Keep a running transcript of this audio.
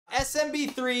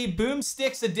SMB3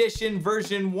 Boomsticks Edition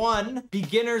version 1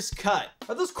 Beginner's Cut.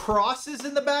 Are those crosses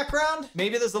in the background?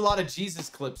 Maybe there's a lot of Jesus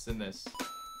clips in this.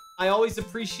 I always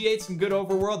appreciate some good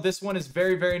overworld. This one is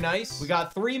very, very nice. We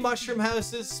got 3 mushroom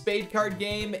houses, spade card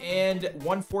game, and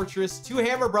 1 fortress, 2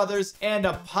 hammer brothers, and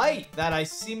a pipe that I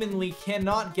seemingly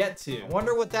cannot get to. I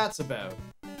wonder what that's about.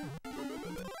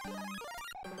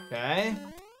 Okay.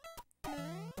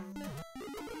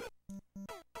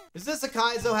 Is this a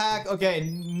Kaizo hack? Okay,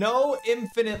 no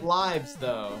infinite lives,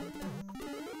 though.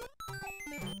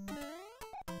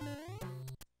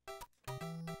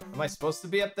 Am I supposed to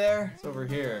be up there? It's over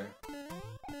here.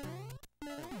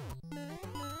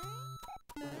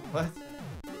 What?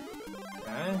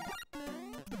 Okay.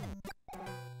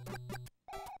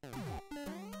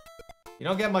 You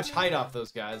don't get much height off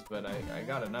those guys, but I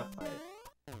got enough height.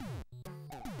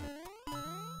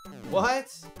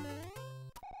 What?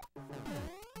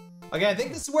 Okay, I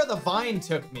think this is where the vine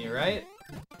took me, right?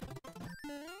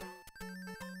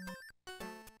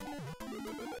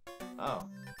 Oh.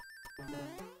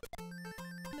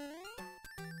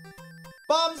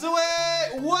 Bombs away!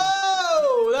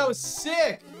 Whoa! That was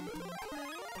sick!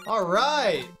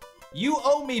 Alright. You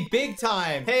owe me big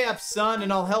time. Pay up, son,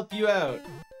 and I'll help you out.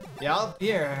 Yeah,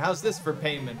 here, how's this for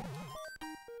payment?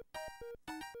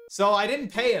 So I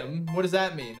didn't pay him. What does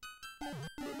that mean?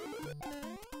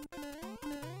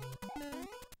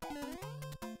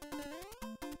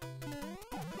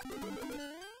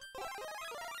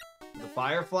 The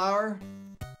fire flower?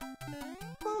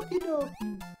 Okie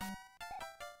dokie.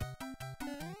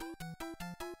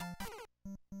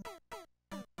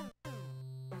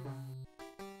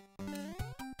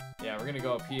 Yeah, we're gonna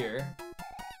go up here.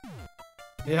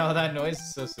 Yeah, that noise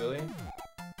is so silly.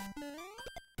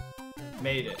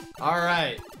 Made it.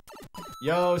 Alright.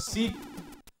 Yo, see...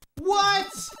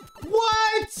 What?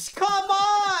 What? Come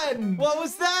on! What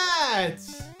was that?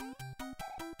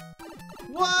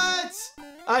 What?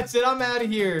 That's it, I'm out of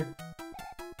here.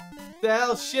 The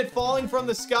hell? Shit falling from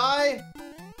the sky?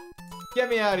 Get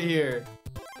me out of here.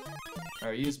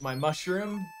 Alright, use my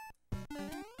mushroom.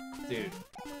 Dude.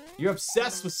 You're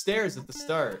obsessed with stairs at the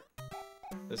start.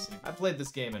 Listen, I played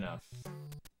this game enough.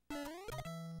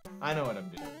 I know what I'm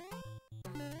doing.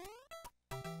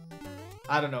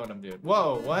 I don't know what I'm doing.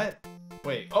 Whoa, what?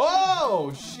 Wait.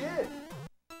 Oh, shit.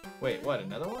 Wait, what?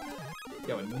 Another one?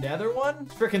 Yo, another one?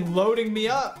 It's freaking loading me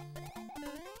up.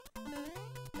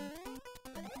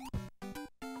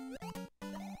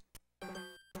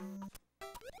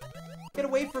 Get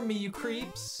away from me, you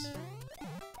creeps.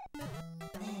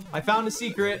 I found a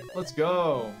secret. Let's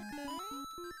go.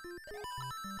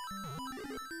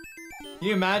 Can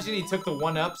you imagine he took the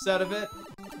 1-ups out of it?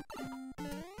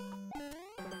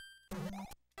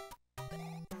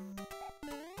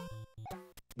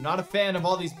 I'm not a fan of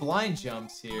all these blind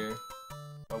jumps here.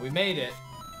 But we made it.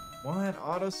 What?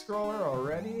 Auto-scroller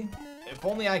already? If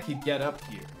only I could get up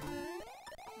here.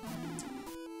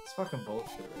 It's fucking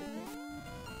bullshit right there.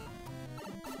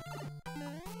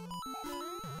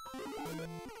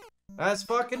 That's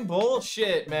fucking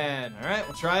bullshit, man. Alright,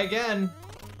 we'll try again.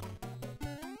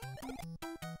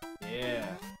 Yeah.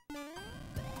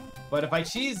 But if I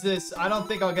cheese this, I don't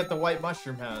think I'll get the white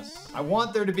mushroom house. I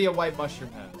want there to be a white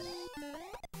mushroom house.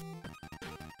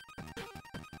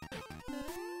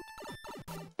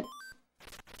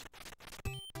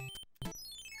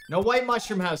 No white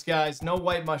mushroom house, guys. No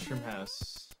white mushroom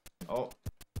house. Oh.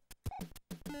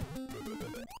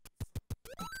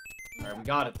 Alright, we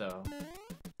got it, though.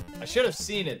 I should have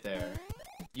seen it there.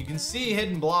 You can see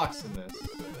hidden blocks in this.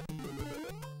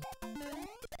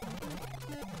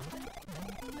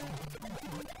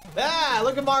 Ah,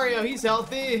 look at Mario. He's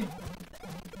healthy.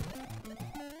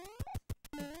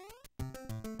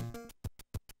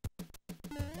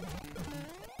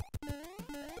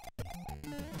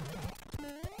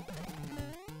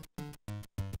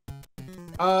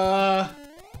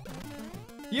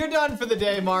 You're done for the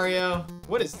day, Mario.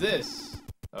 What is this?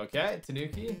 Okay,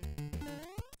 Tanuki.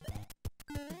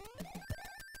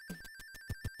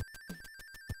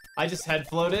 I just head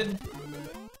floated.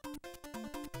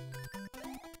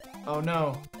 Oh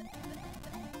no.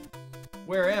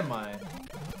 Where am I?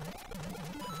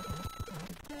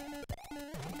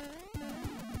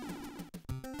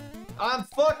 I'm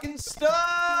fucking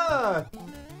stuck!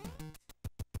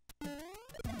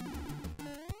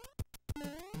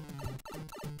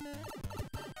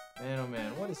 Man, oh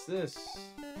man, what is this?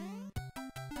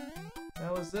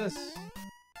 How is this?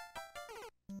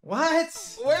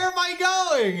 What? Where am I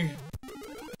going?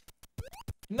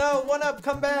 No, 1-up,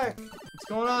 come back. What's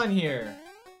going on here?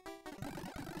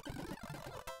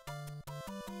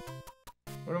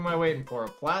 What am I waiting for? A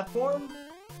platform?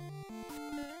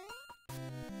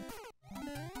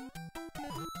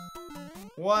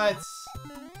 What?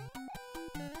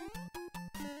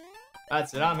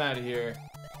 That's it. I'm out of here.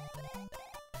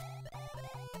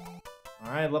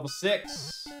 All right, level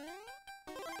 6.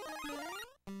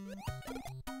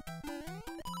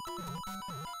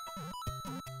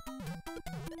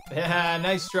 Yeah,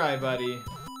 nice try, buddy.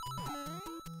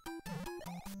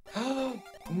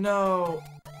 No.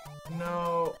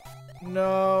 No.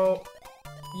 No.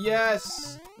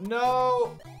 Yes.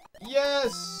 No.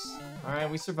 Yes. All right,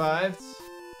 we survived.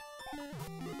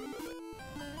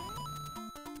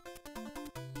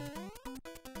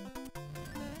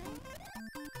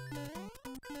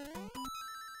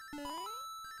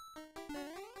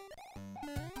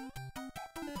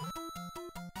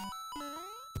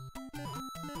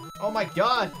 Oh my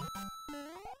god!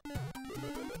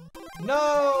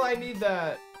 No, I need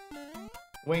that.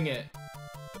 Wing it.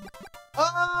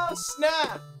 Oh,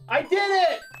 snap! I did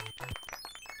it!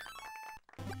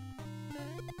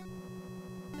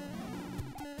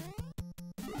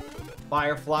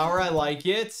 Fire flower, I like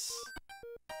it.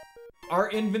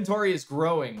 Our inventory is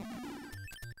growing.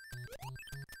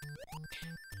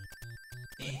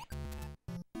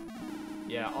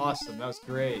 Yeah, awesome. That was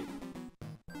great.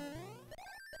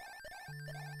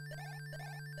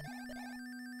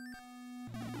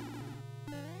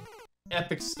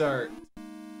 Epic start.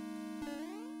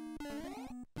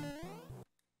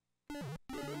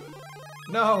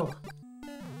 No!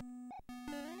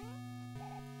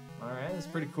 Alright, that's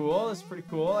pretty cool. That's pretty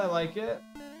cool. I like it.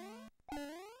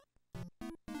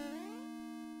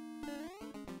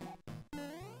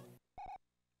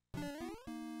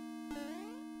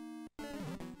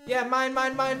 Yeah, mine,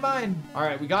 mine, mine, mine.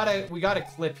 Alright, we got a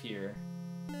clip here.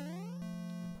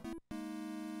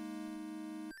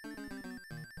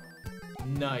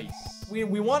 Nice. We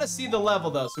want to see the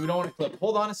level though, so we don't want to clip.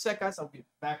 Hold on a sec, guys. I'll be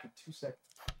back in 2 seconds.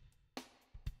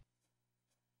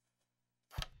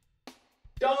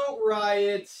 Don't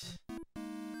riot.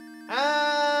 Am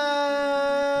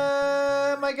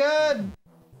I good?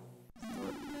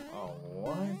 Oh,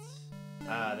 what?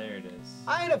 Ah, there it is.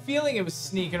 I had a feeling it was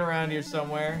sneaking around here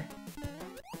somewhere.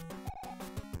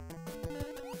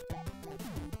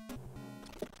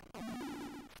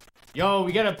 Yo,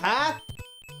 we got a path?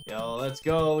 Yo, let's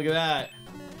go. Look at that.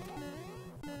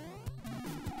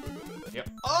 Yep.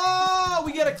 Oh,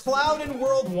 we get a cloud in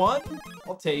World 1?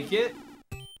 I'll take it.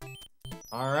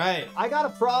 Alright. I got a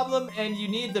problem and you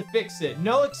need to fix it.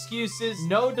 No excuses,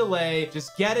 no delay.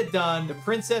 Just get it done. The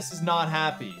princess is not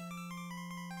happy.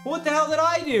 What the hell did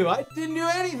I do? I didn't do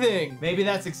anything. Maybe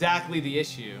that's exactly the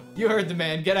issue. You heard the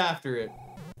man. Get after it.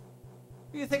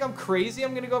 You think I'm crazy?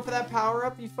 I'm gonna go for that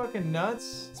power-up? You fucking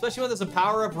nuts? Especially when there's a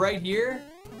power-up right here.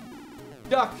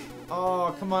 Duck.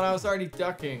 Oh, come on. I was already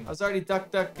ducking. I was already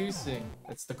duck-goosing.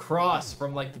 It's the cross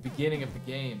from, like, the beginning of the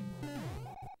game.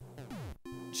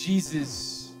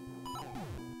 Jesus.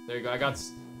 There you go. At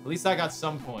least I got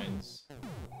some coins.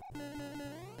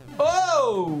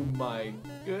 Oh, my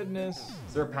goodness.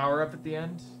 Is there a power-up at the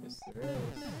end? Yes, there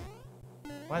is.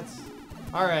 What?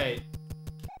 All right.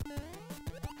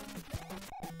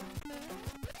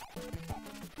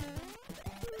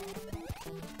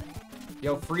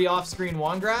 Yo, free off-screen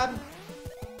wand grab?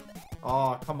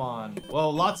 Oh, come on. Whoa,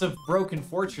 lots of broken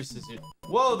fortresses here.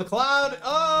 Whoa, the cloud!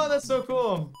 Oh, that's so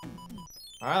cool.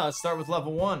 All right, let's start with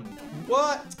level 1.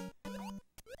 What?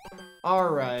 All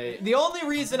right. The only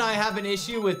reason I have an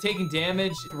issue with taking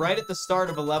damage right at the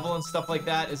start of a level and stuff like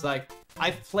that is, like,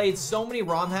 I've played so many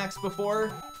ROM hacks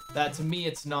before that to me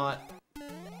it's not...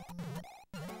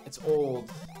 It's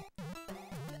old.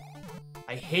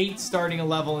 I hate starting a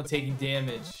level and taking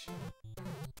damage.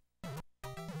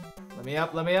 Let me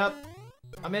up, let me up.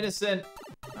 I'm innocent.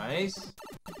 Nice.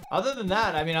 Other than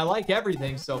that, I mean, I like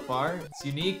everything so far. It's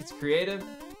unique, it's creative.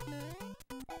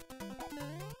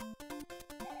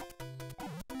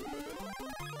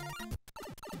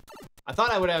 I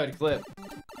thought I would have a clip.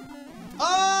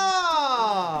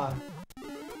 Ah!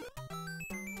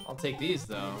 I'll take these,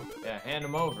 though. Yeah, hand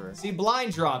them over. See,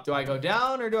 blind drop. Do I go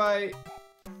down, or do I...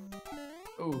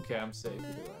 Ooh, okay, I'm safe either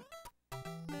way.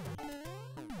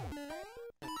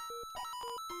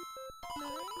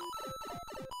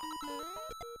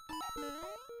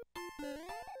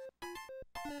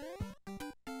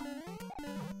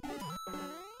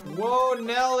 Whoa,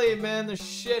 Nelly, man, there's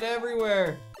shit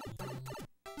everywhere.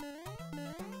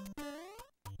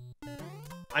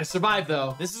 I survived,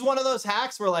 though. This is one of those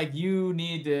hacks where, like, you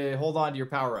need to hold on to your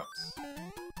power-ups.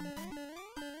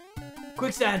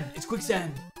 Quicksand! It's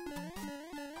quicksand!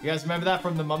 You guys remember that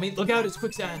from The Mummy? Look out, it's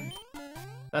quicksand!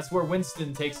 That's where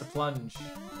Winston takes a plunge.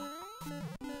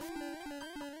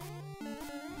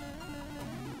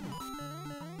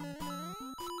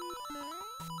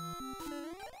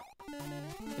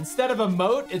 Instead of a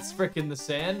moat, it's frickin' the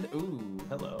sand. Ooh,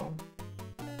 hello.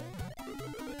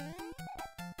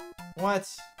 What?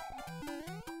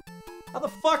 How the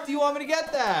fuck do you want me to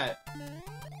get that?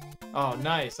 Oh,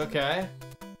 nice. Okay.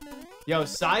 Yo,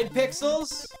 side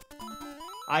pixels?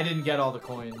 I didn't get all the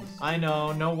coins. I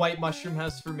know. No white mushroom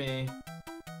has for me.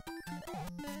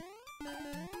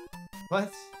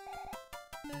 What?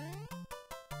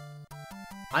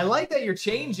 I like that you're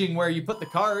changing where you put the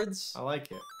cards. I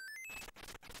like it.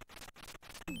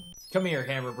 Come here,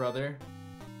 hammer brother.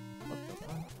 What the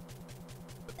fuck?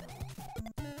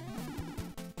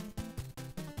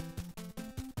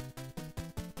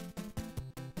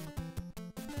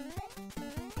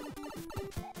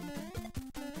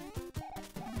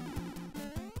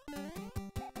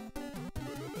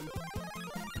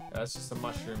 That's just a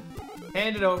mushroom.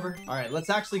 Hand it over. All right, let's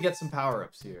actually get some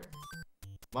power-ups here.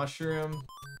 Mushroom.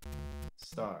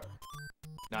 Star.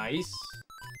 Nice.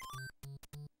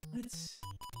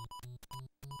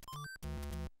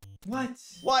 What?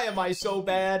 Why am I so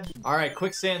bad? All right,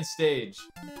 quicksand stage.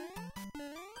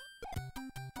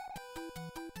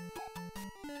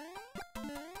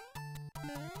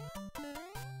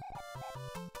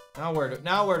 Now where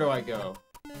do I go?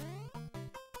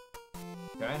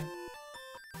 Okay.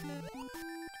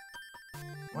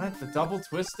 What? The double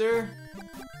twister?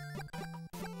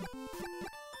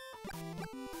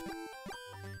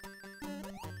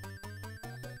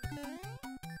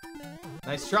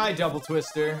 Nice try, double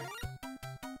twister.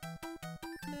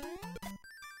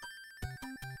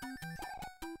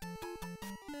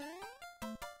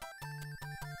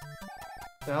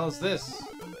 What the hell is this?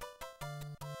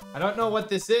 I don't know what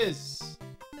this is.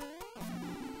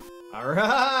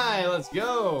 Alright, let's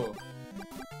go.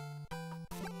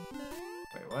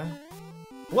 Wait, what?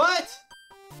 What?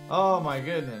 Oh my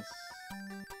goodness.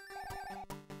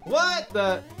 What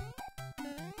the?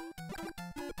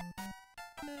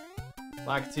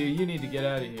 Black 2, you need to get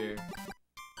out of here.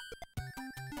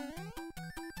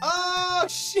 Oh,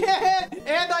 shit!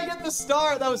 And I get the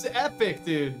star. That was epic,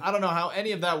 dude. I don't know how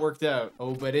any of that worked out.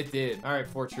 Oh, but it did. All right,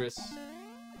 Fortress.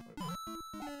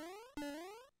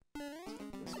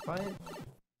 This pipe.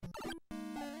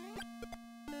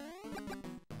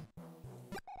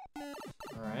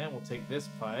 All right, we'll take this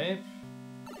pipe.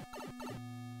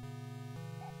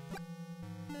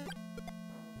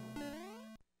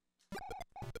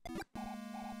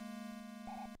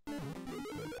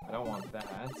 I don't want that.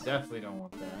 Definitely don't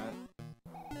want that.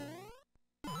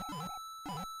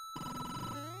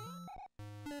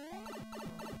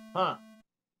 Huh.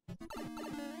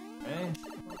 Okay.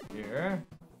 Here.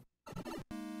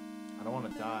 I don't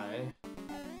want to die.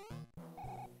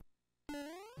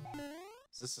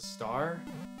 Is this a star?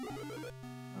 No.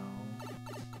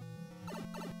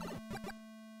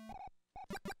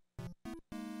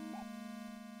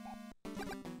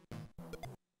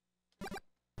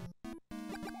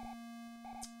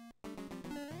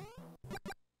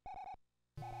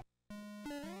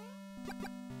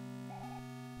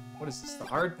 What is this, the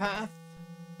hard path?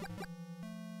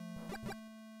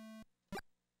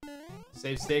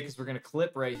 Save state because we're gonna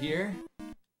clip right here.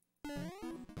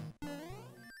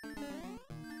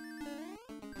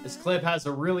 This clip has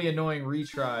a really annoying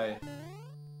retry.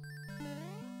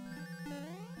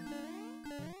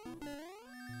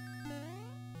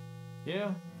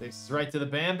 Yeah, takes us right to the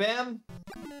Bam Bam.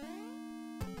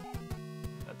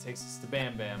 That takes us to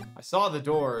Bam Bam. I saw the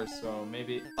door, so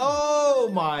maybe... Oh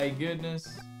my goodness.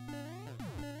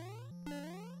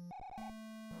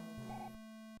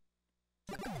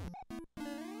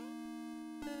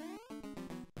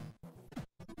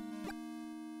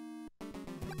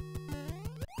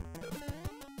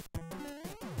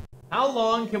 How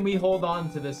long can we hold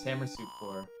on to this hammer suit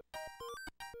for?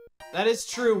 That is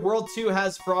true. World 2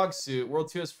 has frog suit. World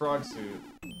 2 has frog suit.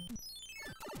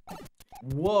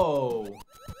 Whoa.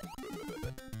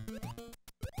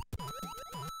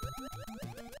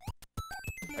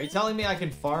 Are you telling me I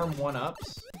can farm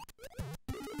 1-ups?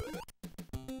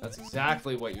 That's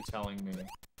exactly what you're telling me.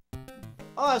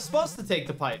 Oh, I was supposed to take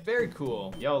the pipe. Very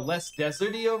cool. Yo, less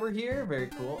deserty over here. Very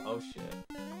cool. Oh, shit.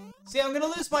 See, I'm gonna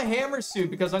lose my hammer suit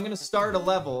because I'm gonna start a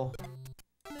level.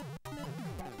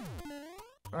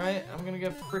 Alright, I'm gonna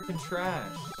get freaking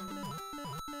trashed.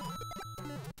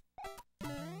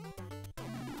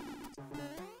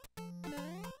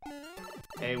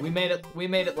 Hey, we made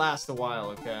it last a while,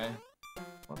 okay?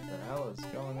 What the hell is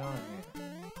going on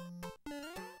here?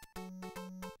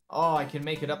 Oh, I can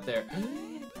make it up there.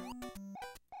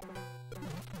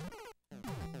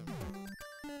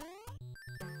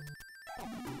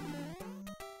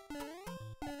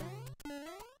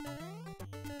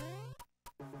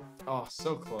 Oh,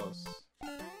 so close.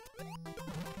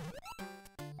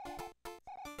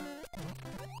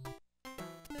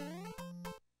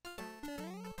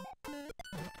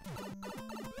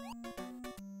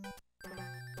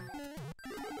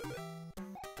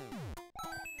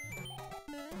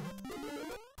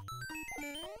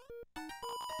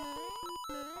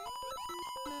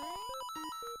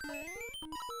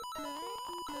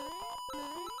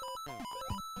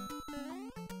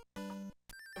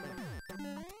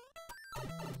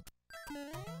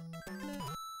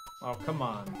 Oh, come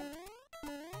on.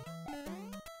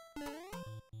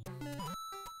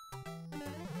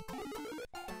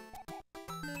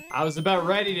 I was about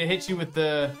ready to hit you with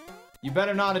the... You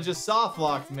better not have just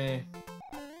soft-locked me.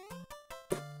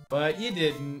 But you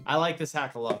didn't. I like this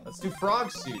hack a lot. Let's do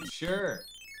frog suit, sure.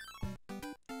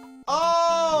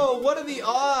 Oh, what are the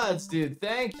odds, dude?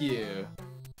 Thank you.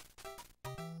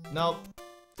 Nope.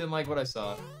 Didn't like what I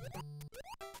saw.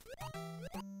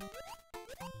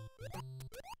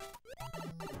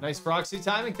 Nice frog suit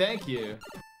timing, thank you.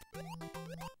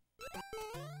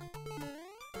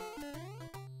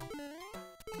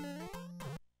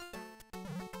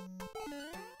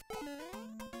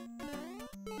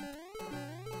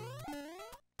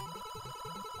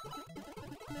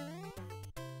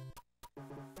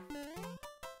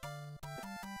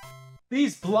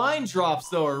 These blind drops,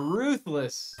 though, are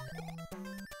ruthless.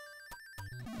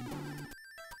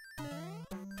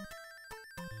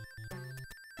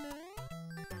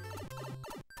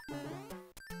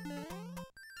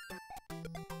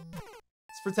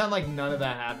 Let's pretend like none of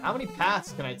that happened. How many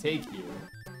paths can I take here?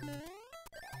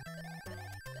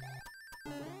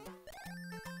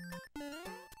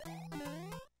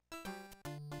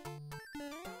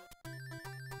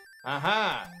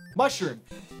 Aha! Mushroom!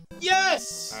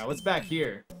 Yes! Alright, what's back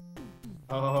here?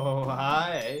 Oh,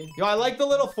 hi. Yo, I like the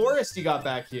little forest you got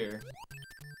back here.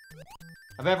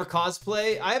 Have I ever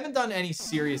cosplay? I haven't done any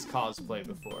serious cosplay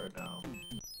before, no.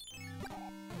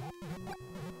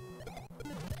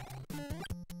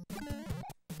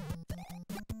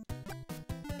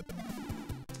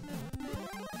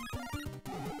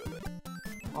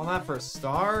 All that for a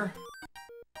star?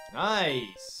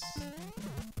 Nice.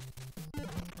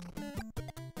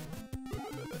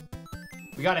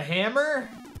 We got a hammer?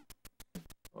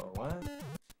 Oh, what?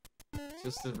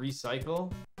 Just to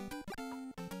recycle?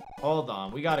 Hold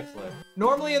on, we got a clip.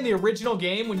 Normally in the original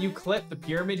game, when you clip the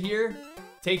pyramid here,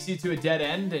 it takes you to a dead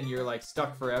end and you're like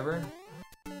stuck forever.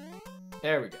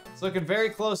 There we go. It's looking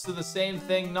very close to the same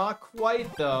thing. Not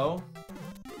quite though.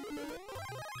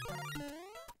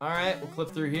 All right, we'll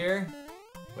clip through here.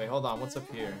 Wait, hold on, what's up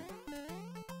here?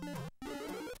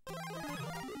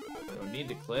 Don't need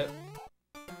to clip.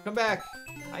 Come back.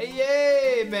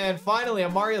 Yay, man. Finally, a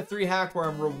Mario 3 hack where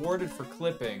I'm rewarded for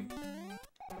clipping.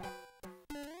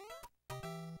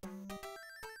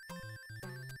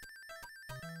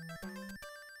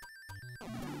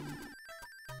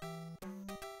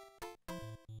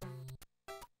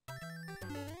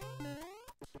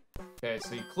 Okay,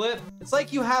 so you clip. It's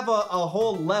like you have a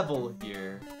whole level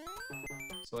here.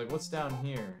 So, like, what's down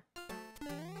here?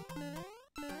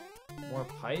 More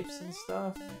pipes and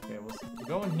stuff? Okay, we'll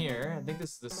go in here. I think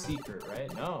this is the secret, right?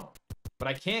 No. But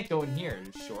I can't go in here.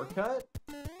 Shortcut?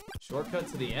 Shortcut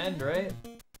to the end, right?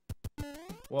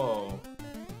 Whoa.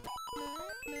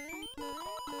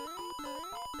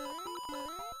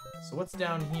 So what's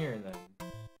down here, then?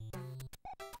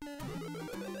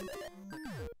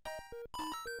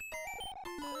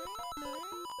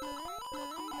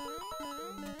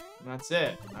 That's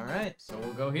it. Alright, so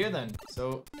we'll go here then.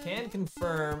 So, can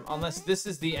confirm, unless this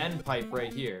is the end pipe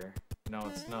right here. No,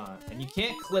 it's not. And you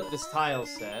can't clip this tile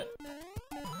set.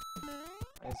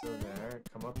 ISO there,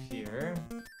 come up here.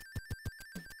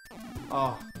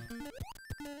 Oh.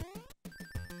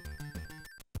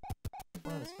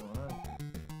 What is going on?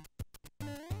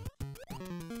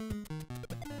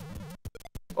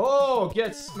 Oh,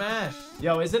 get smashed.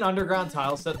 Yo, isn't underground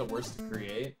tile set the worst to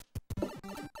create?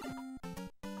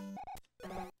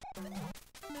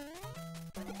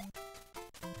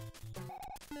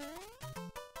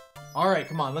 Alright,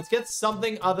 come on. Let's get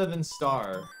something other than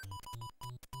star.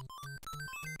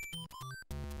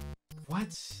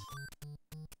 What?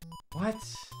 What?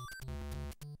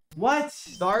 What?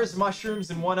 Stars, mushrooms,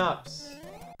 and one-ups.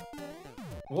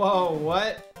 Whoa,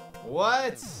 what?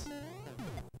 What?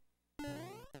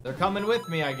 They're coming with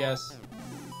me, I guess.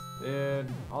 Dude,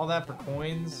 all that for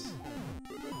coins.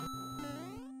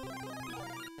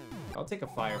 I'll take a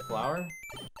fire flower.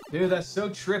 Dude, that's so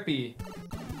trippy.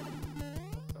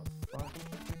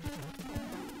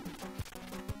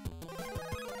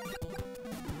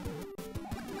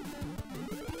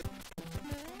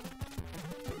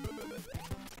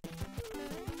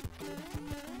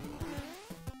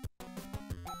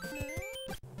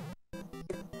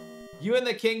 You and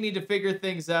the king need to figure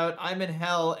things out. I'm in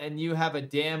hell and you have a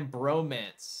damn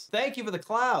bromance. Thank you for the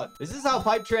cloud. This is how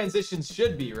pipe transitions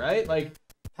should be, right? Like,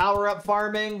 power up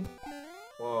farming.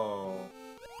 Whoa.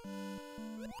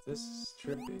 This is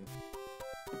trippy.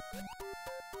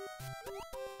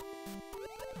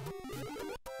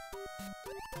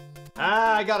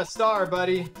 Ah, I got a star,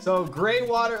 buddy. So gray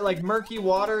water, like murky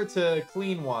water to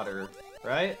clean water,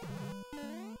 right?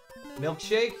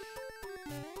 Milkshake?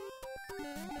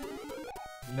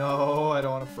 No, I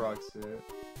don't want a frog suit.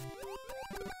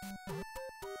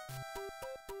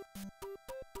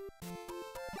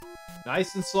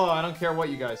 Nice and slow. I don't care what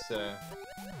you guys say.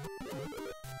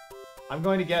 I'm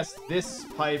going to guess this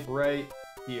pipe right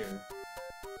here.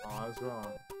 Oh, I was wrong.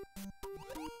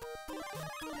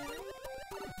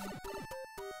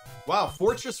 Wow,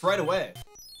 Fortress right away.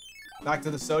 Back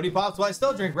to the Sody Pops. Well, I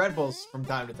still drink Red Bulls from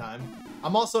time to time.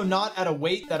 I'm also not at a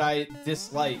weight that I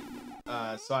dislike,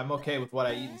 so I'm okay with what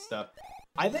I eat and stuff.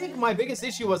 I think my biggest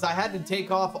issue was I had to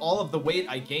take off all of the weight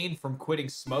I gained from quitting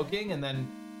smoking, and then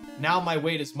now my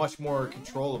weight is much more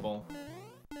controllable.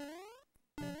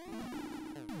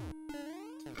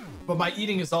 But my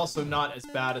eating is also not as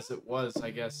bad as it was, I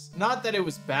guess. Not that it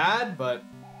was bad, but...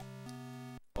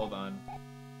 Hold on.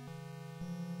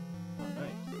 Oh,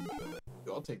 nice.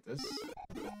 I'll take this.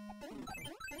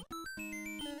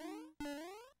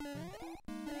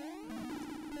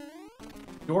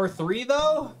 Door 3,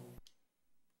 though?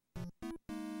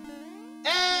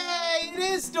 Hey! It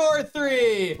is door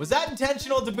 3! Was that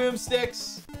intentional,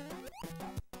 DaBoomsticks?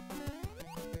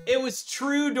 It was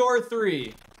true door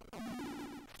 3.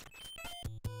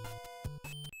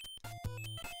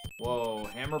 Whoa,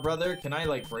 Hammer Brother, can I,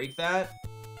 like, break that?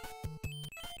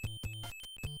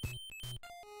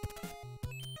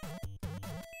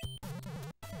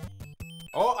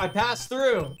 Oh, I passed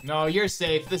through. No, you're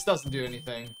safe. This doesn't do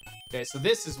anything. Okay, so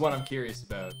this is what I'm curious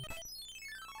about.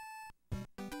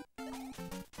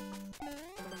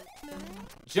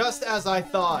 Just as I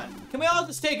thought. Can we all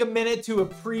just take a minute to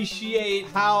appreciate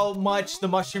how much the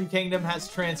Mushroom Kingdom has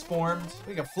transformed?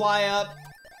 We can fly up,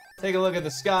 take a look at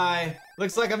the sky.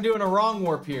 Looks like I'm doing a wrong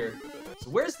warp here. So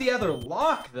where's the other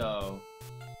lock, though?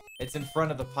 It's in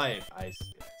front of the pipe. I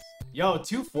see. Yo,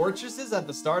 2 fortresses at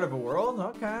the start of a world?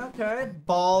 Okay, okay.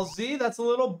 Ballsy. That's a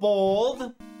little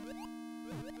bold.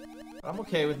 I'm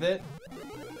okay with it.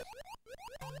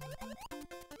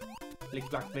 Blick,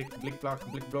 block, blick, blick,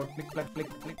 block, blick, block, blick, block,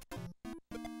 blick, blick.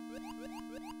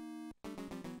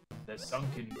 The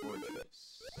sunken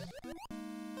fortress.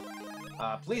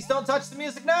 Please don't touch the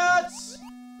music notes!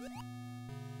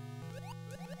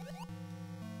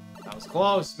 That was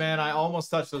close, man. I almost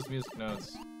touched those music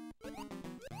notes.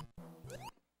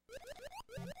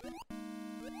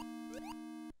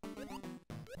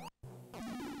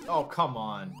 Oh, come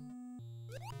on.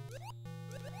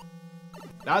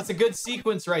 That's a good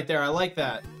sequence right there. I like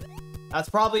that. That's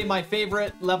probably my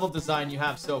favorite level design you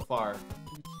have so far.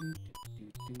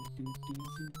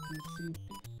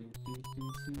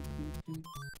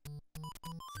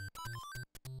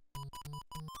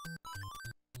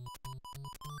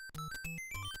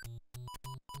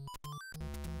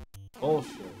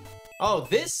 Bullshit. Oh,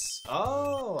 this?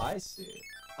 Oh, I see.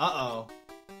 Uh-oh.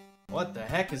 What the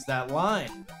heck is that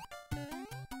line?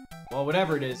 Well,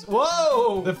 whatever it is.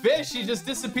 Whoa! The fish, he just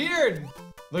disappeared.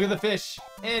 Look at the fish.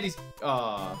 And he's...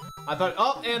 I thought...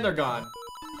 Oh, and they're gone.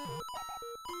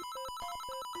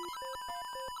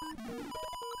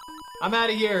 I'm out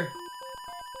of here.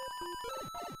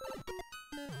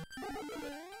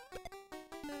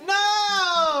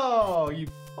 No! You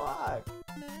fuck.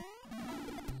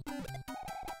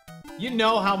 You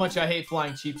know how much I hate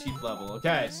flying Cheep level.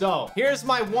 Okay, so here's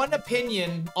my one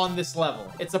opinion on this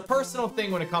level. It's a personal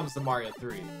thing when it comes to Mario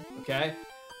 3, okay?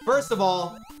 First of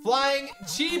all, flying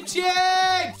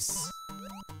Cheeps!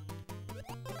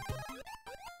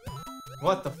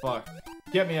 What the fuck?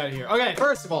 Get me out of here. Okay,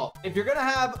 first of all, if you're gonna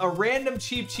have a random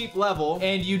cheap level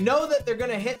and you know that they're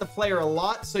gonna hit the player a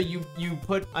lot, so you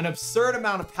put an absurd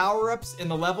amount of power-ups in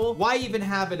the level, why even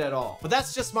have it at all? But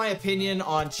that's just my opinion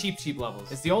on cheap levels.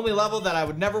 It's the only level that I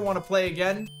would never want to play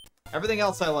again. Everything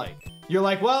else I like. You're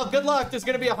like, well, good luck. There's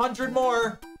gonna be 100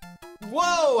 more.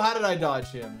 Whoa, how did I dodge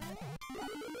him?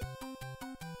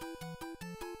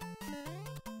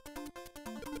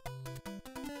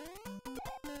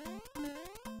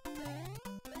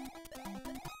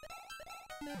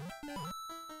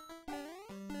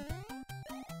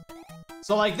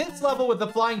 So like this level with the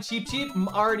flying Cheep,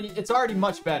 it's already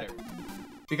much better.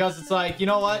 Because it's like, you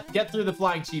know what? Get through the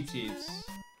flying Cheeps.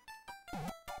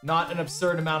 Not an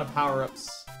absurd amount of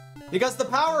power-ups. Because the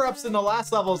power-ups in the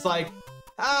last level is like,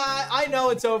 I know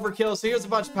it's overkill, so here's a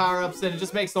bunch of power-ups, and it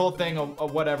just makes the whole thing a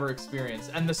whatever experience.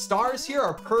 And the stars here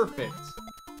are perfect.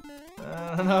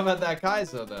 I don't know about that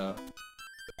Kaizo, though.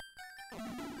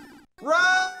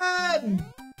 Run!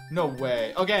 No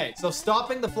way. Okay, so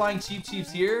stopping the flying Cheeps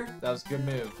here, that was a good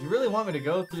move. You really want me to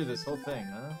go through this whole thing,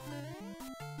 huh?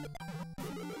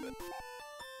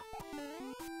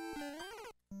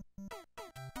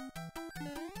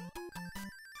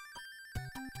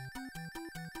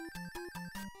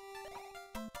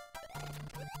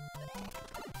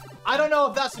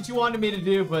 if that's what you wanted me to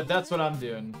do, but that's what I'm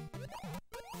doing.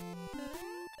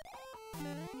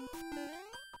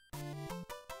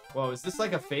 Whoa, is this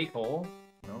like a fake hole?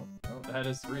 No, no, that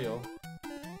is real.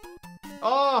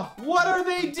 Oh, what are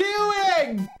they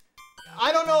doing?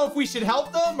 I don't know if we should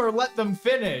help them or let them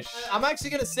finish. I'm actually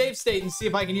gonna save state and see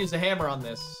if I can use a hammer on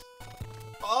this.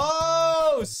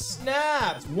 Oh,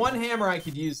 snaps. One hammer I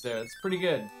could use there. That's pretty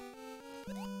good.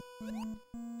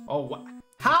 Oh,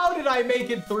 how did I make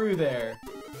it through there?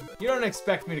 You don't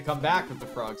expect me to come back with the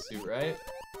frog suit, right?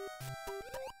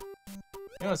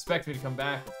 You don't expect me to come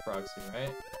back with the frog suit, right?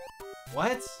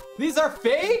 What? These are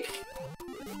fake?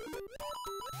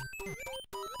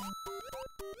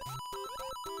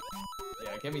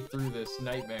 Yeah, get me through this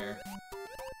nightmare.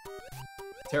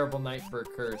 Terrible night for a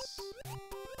curse.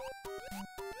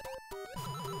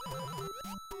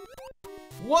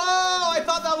 Whoa! I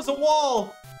thought that was a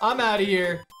wall! I'm out of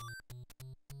here.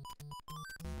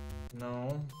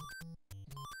 No.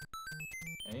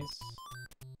 Nice.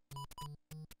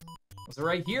 Was it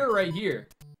right here or right here?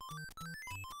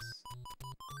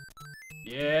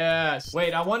 Yes.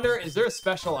 Wait, I wonder, is there a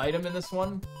special item in this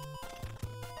one?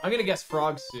 I'm gonna guess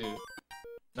frog suit.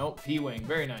 Nope, P-Wing.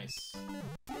 Very nice.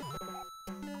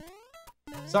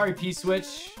 Sorry,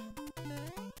 P-Switch.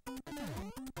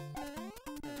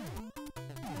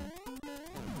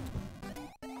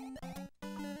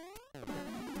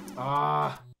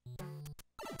 Ah.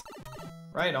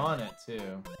 Right on it,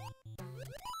 too.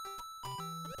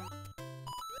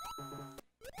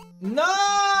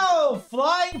 No!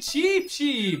 Flying Cheep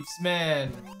Cheeps,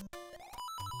 man.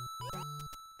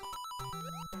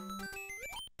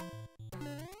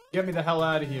 Get me the hell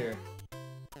out of here.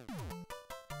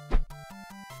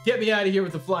 Get me out of here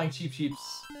with the flying Cheep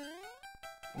Cheeps.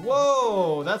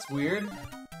 Whoa, that's weird.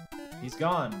 He's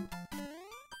gone.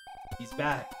 He's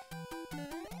back.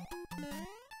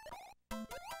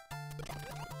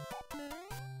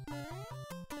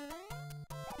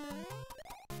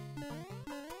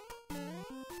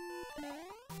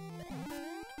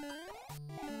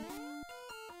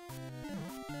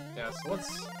 Yeah, so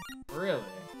what's... Really?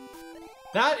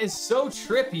 That is so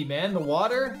trippy, man. The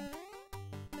water?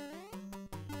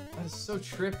 That is so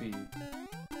trippy.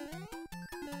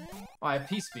 Oh, I have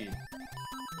P-Speed.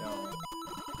 Yo.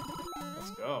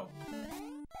 Let's go.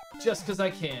 Just because I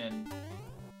can.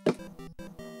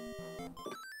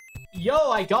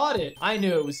 Yo, I got it. I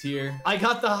knew it was here. I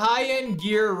got the high-end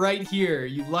gear right here,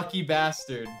 you lucky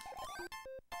bastard.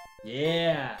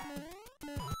 Yeah.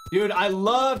 Dude, I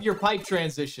love your pipe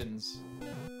transitions.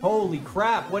 Holy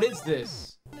crap, what is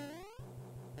this?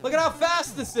 Look at how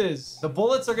fast this is. The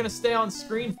bullets are gonna stay on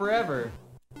screen forever.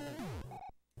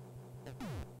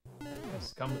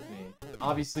 Yes, come with me.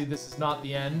 Obviously, this is not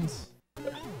the end.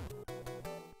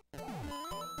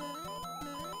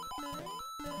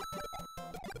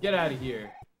 Get out of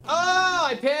here. Oh,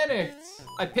 I panicked.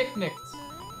 I picnicked.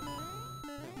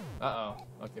 Uh-oh.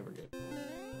 Okay, we're good.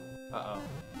 Uh-oh.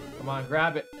 Come on,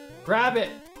 grab it. Grab it!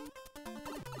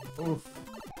 Oof.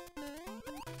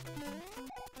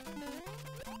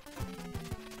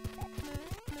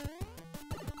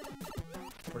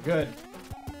 We're good.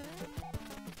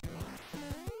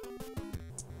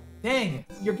 Dang it.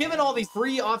 You're giving all these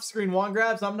free off-screen wand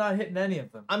grabs. I'm not hitting any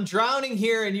of them. I'm drowning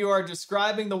here and you are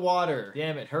describing the water.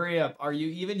 Damn it, hurry up. Are you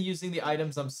even using the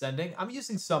items I'm sending? I'm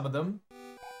using some of them.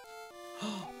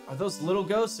 Are those little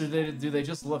ghosts or do they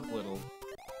just look little?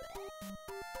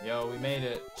 Yo, we made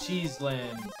it.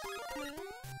 Cheeseland.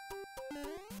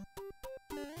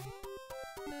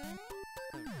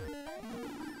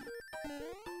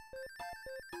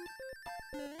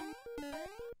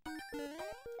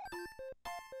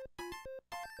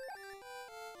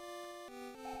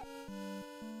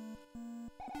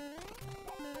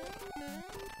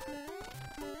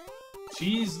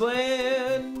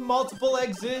 Cheeseland! Multiple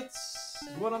exits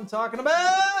is what I'm talking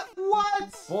about!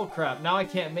 What? Bullcrap, now I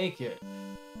can't make it.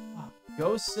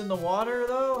 Ghosts in the water,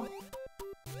 though?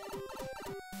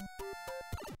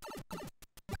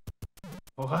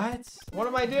 What? What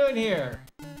am I doing here?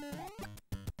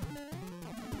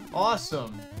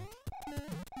 Awesome.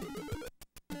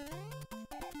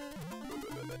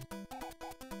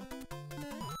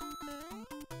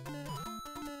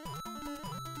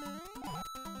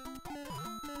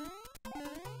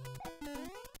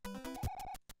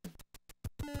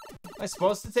 Am I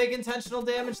supposed to take intentional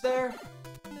damage there?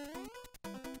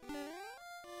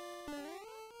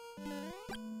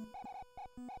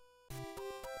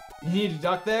 You need to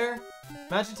duck there?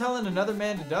 Imagine telling another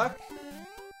man to duck?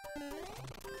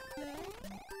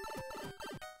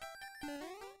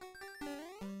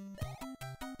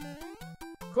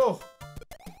 Cool.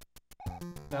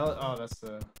 Now, oh, that's the...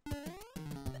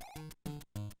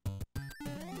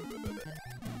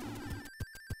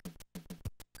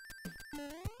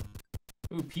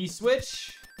 Ooh,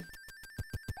 P-switch.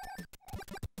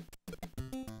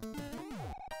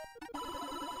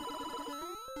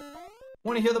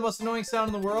 Want to hear the most annoying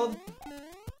sound in the world?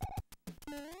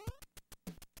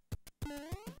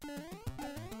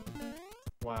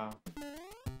 Wow.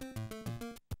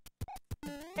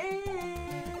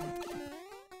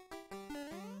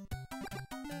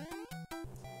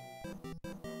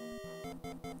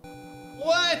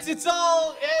 What? It's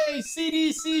all A, C,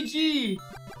 D, C, G.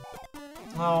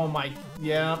 Oh my,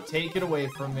 yeah, take it away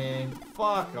from me.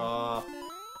 Fuck off.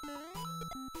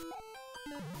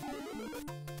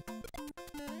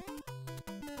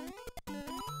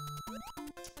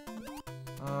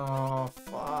 Oh,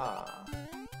 fuck.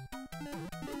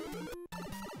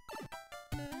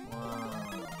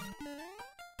 Wow.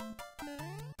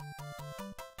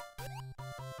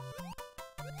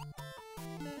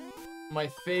 My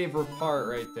favorite part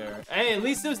right there. Hey, at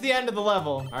least it was the end of the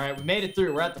level. All right, we made it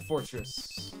through. We're at the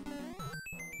fortress.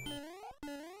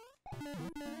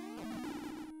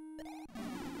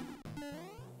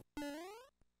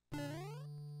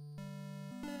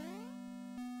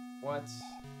 What?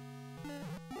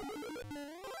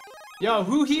 Yo,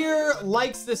 who here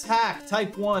likes this hack?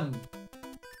 Type 1.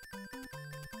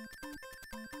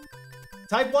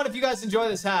 Type 1 if you guys enjoy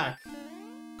this hack.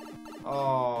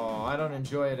 Oh, I don't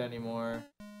enjoy it anymore.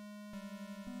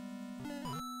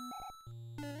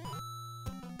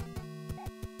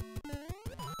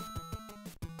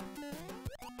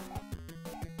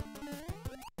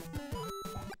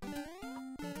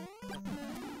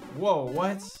 Whoa,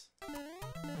 what?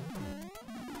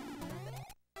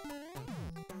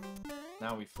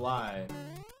 Now we fly.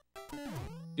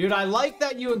 Dude, I like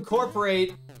that you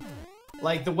incorporate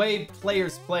like the way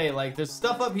players play. Like there's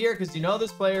stuff up here because you know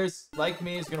there's players like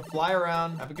me who's gonna fly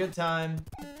around, have a good time.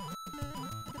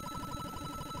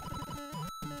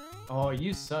 Oh,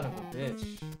 you son of a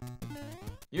bitch.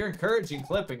 You're encouraging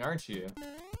clipping, aren't you?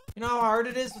 You know how hard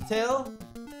it is to tail?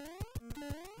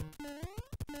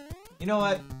 You know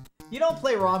what? You don't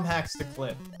play ROM hacks to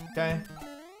clip, okay?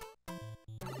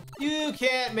 You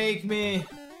can't make me.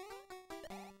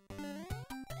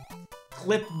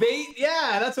 Clip bait?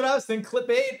 Yeah, that's what I was thinking. Clip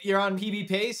bait? You're on PB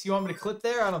pace? You want me to clip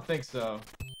there? I don't think so.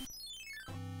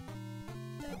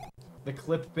 The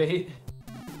clip bait.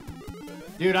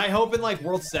 Dude, I hope in like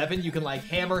World 7 you can like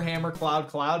hammer, hammer, cloud,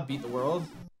 cloud, beat the world.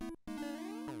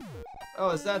 Oh,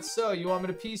 is that so? You want me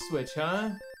to P-switch, huh?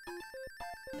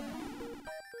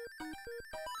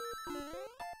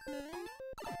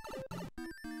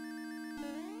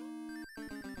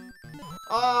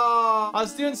 Oh, I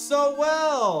was doing so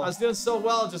well. I was doing so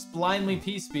well just blindly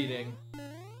P-speeding.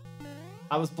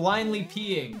 I was blindly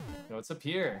peeing. Yo, what's up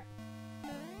here?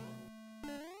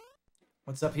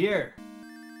 What's up here?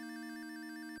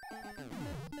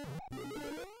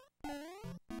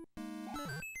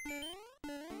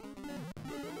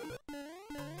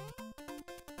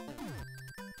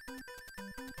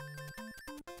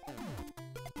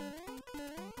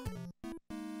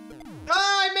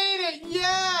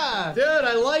 Dude,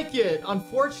 I like it.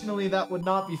 Unfortunately, that would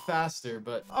not be faster,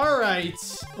 but all right.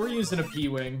 We're using a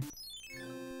P-wing.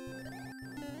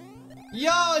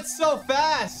 Yo, it's so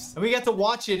fast. And we get to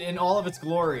watch it in all of its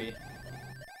glory.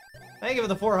 Thank you for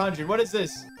the 400. What is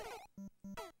this?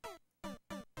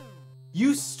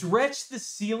 You stretch the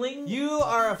ceiling? You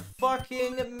are a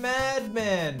fucking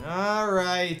madman. All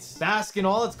right. Bask in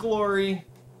all its glory.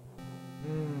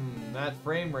 That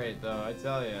frame rate, though, I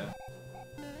tell ya.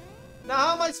 Now,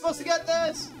 how am I supposed to get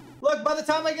this? Look, by the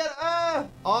time I get,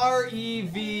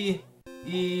 R-E-V-E,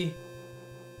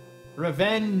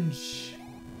 revenge.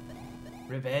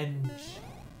 Revenge.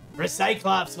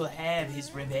 Recyclops will have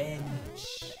his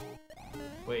revenge.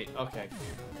 Wait, okay.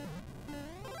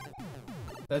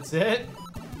 That's it?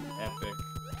 Epic.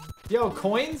 Yo,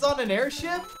 coins on an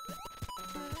airship?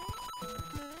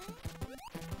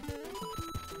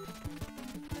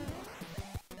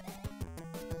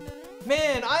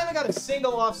 Man, I haven't got a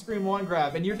single off-screen one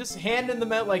grab, and you're just handing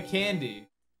them out like candy.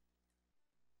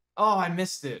 Oh, I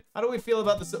missed it. How do we feel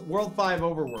about this World 5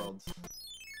 Overworld?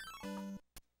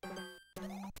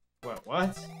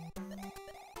 What?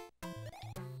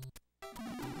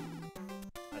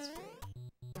 That's great.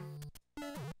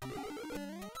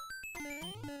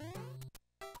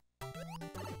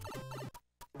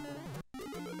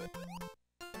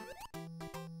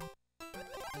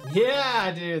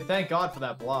 Yeah, dude. Thank God for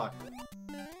that block.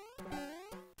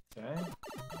 Okay.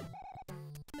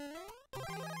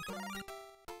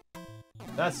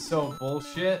 That's so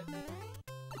bullshit.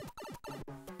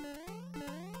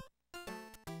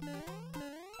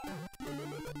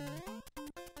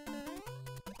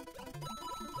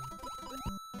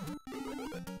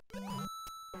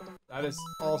 That is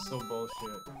also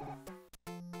bullshit.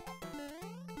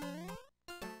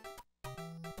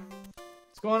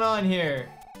 What's going on here?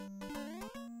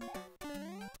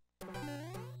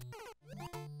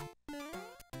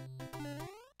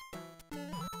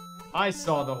 I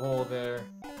saw the hole there.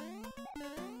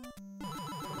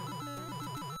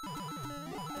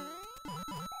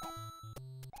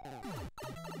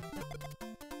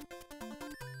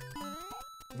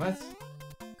 What?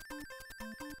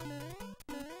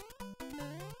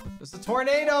 There's a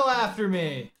tornado after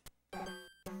me!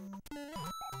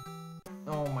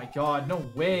 Oh my god, no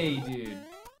way, dude.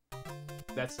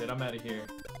 That's it, I'm out of here.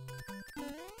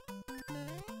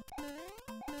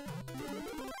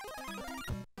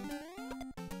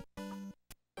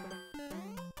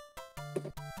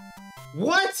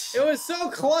 What? It was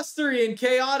so clustery and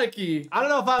chaotic-y. I don't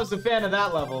know if I was a fan of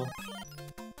that level.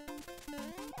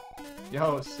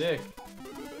 Yo, sick.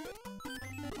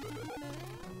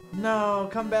 No,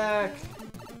 come back.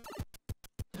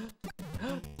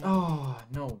 Oh,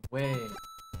 no way.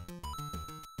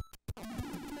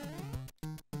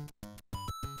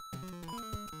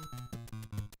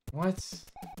 What?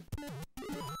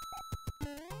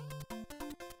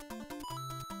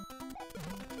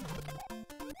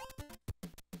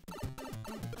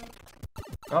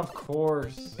 Of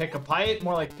course. Pick a pipe,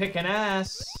 more like pick an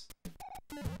ass.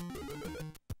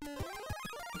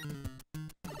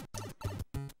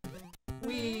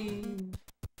 Wee.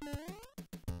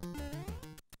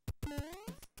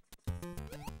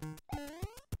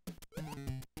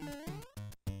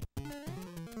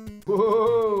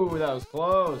 Whoa, that was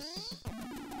close.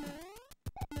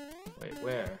 Wait,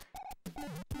 where?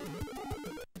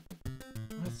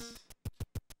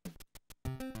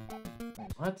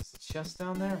 What? There's a chest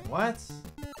down there? What?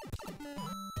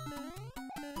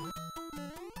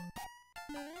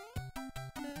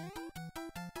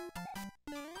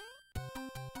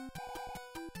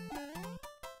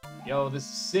 Yo, this is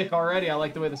sick already. I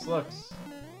like the way this looks.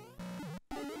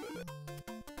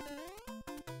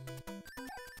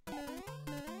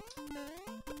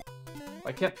 If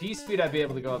I kept P-speed, I'd be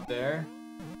able to go up there.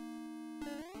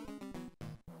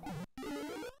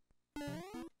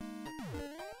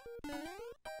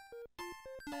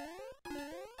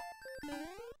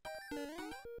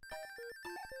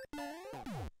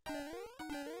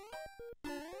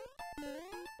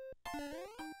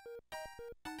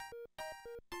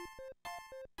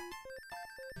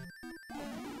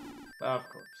 Of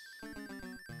course.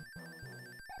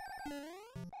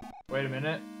 Wait a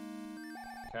minute.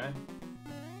 Okay.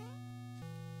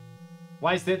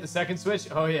 Why is it the second switch?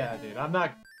 Oh yeah, dude. I'm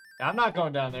not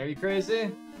going down there. Are you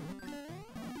crazy?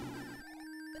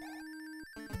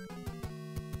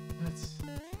 That's...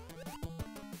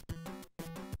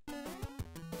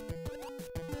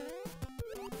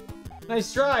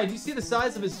 Nice try. Do you see the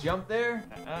size of his jump there?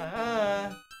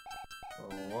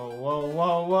 Whoa, whoa,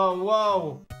 whoa, whoa,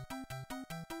 whoa.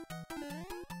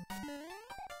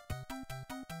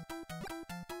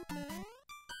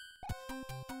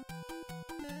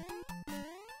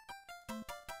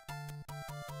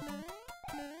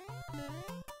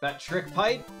 That trick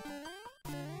pipe?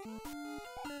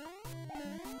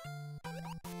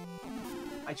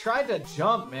 I tried to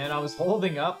jump, man. I was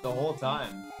holding up the whole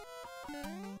time.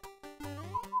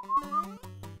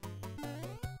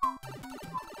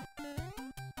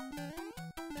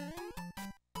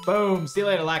 Boom. See you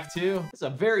later, Lack 2. It's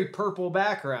a very purple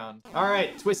background. All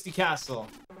right, Twisty Castle.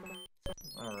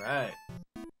 All right.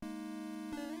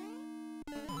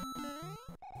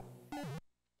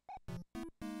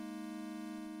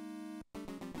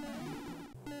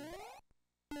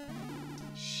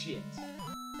 Shit.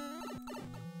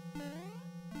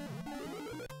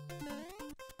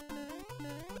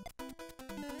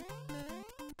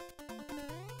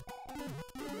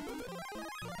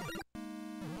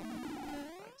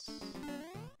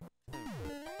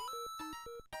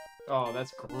 Oh,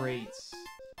 that's great.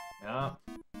 Yeah.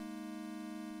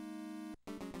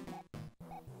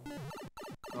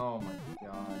 Oh my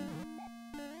god.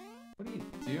 What are you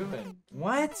doing?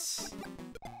 What?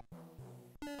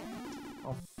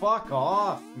 Oh, fuck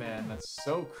off, man. That's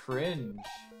so cringe.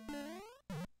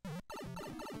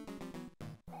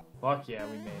 Fuck yeah,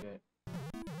 we made it.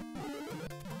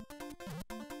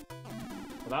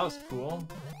 Well, that was cool.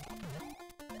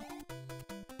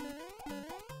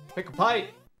 Pick a pipe.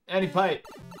 Any pipe.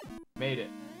 Made it.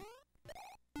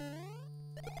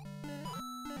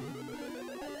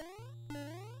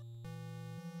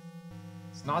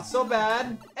 It's not so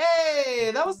bad.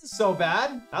 Hey, that wasn't so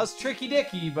bad. That was tricky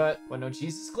dicky, but what, no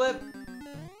Jesus clip?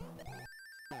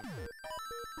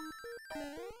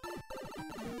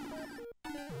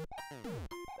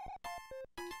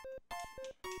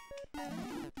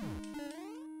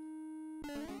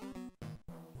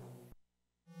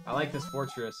 I like this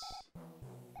fortress.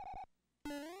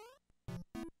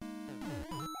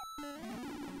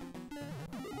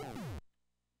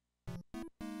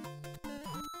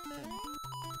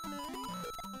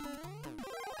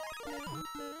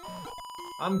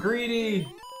 I'm greedy.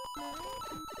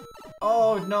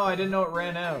 Oh, no, I didn't know it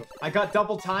ran out. I got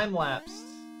double time lapsed.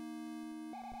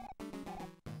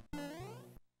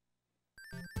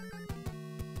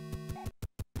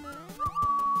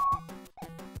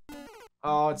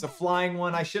 Oh, it's a flying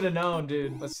one. I should have known,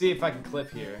 dude. Let's see if I can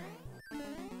clip here.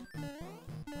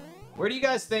 Where do you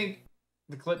guys think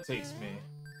the clip takes me?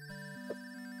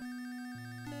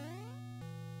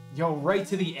 Yo, right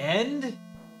to the end?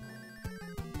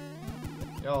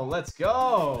 Yo, let's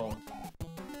go.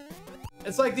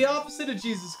 It's like the opposite of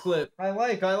Jesus clip. I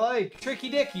like. Tricky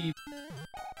Dicky.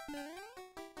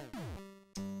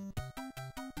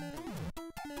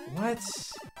 What?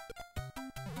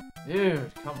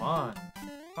 Dude, come on.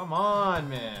 Come on,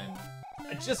 man.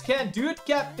 I just can't do it,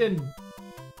 Captain.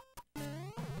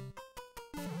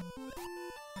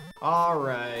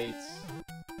 Alright.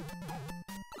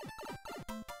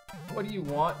 What do you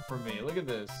want from me? Look at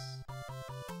this.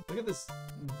 Look at this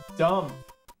dump.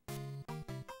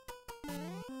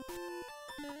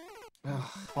 Ugh,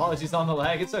 apologies on the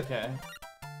lag, it's okay.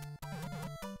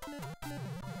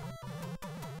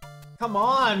 Come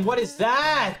on, what is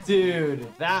that, dude?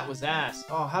 That was ass.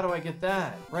 Oh, how do I get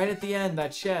that? Right at the end,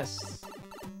 that chest.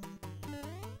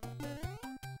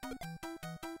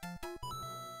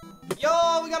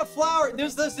 Yo, we got a flower.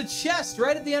 There's the chest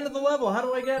right at the end of the level. How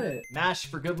do I get it? Mash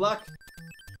for good luck.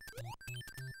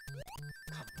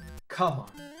 Come on.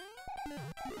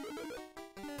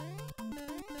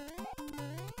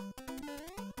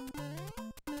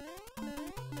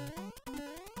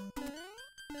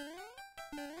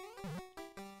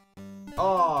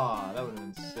 Oh, that would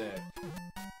have been sick.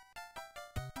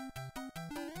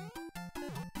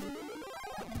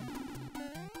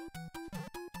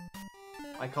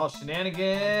 I call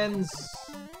shenanigans.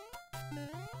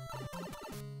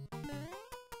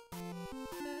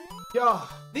 Yo,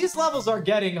 these levels are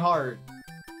getting hard.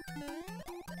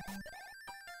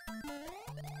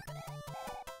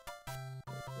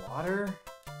 Water?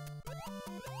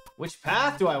 Which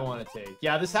path do I want to take?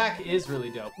 Yeah, this hack is really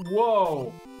dope.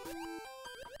 Whoa!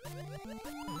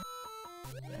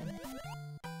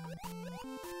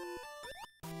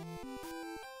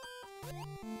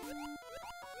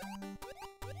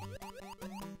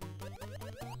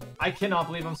 I cannot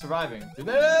believe I'm surviving. Why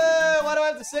do I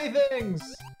have to say things?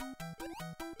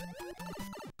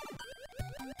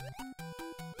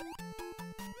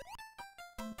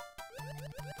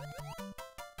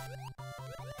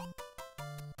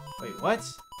 Wait, what?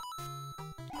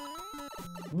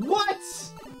 What?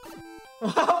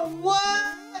 What?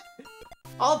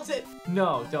 I'll take...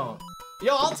 No, don't.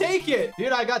 Yo, I'll take it!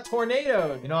 Dude, I got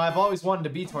tornadoed. You know, I've always wanted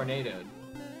to be tornadoed.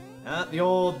 The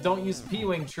old don't use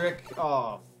P-Wing trick.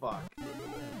 Oh, fuck.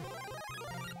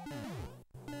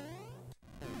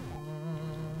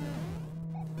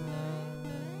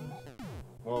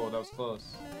 Whoa, that was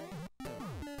close. How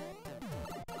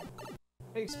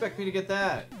do you expect me to get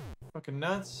that? Fucking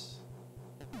nuts.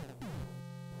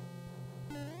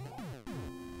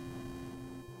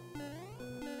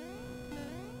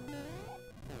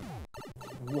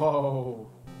 Whoa.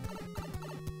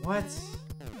 What?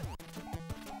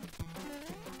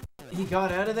 He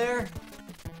got out of there?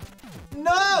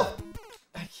 No!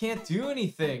 I can't do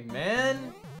anything,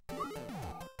 man.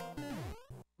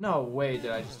 No way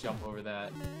did I just jump over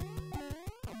that.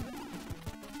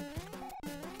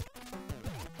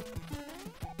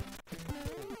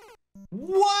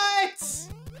 What?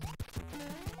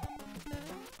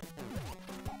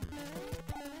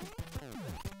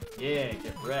 Yeah,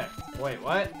 get wrecked. Wait,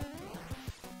 what?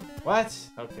 What?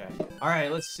 Okay.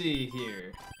 Alright, let's see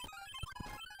here.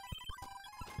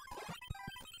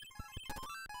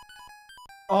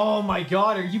 Oh my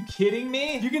god, are you kidding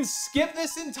me? You can skip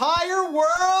this entire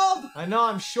world? I know,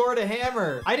 I'm short a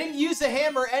hammer. I didn't use a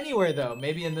hammer anywhere though.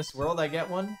 Maybe in this world I get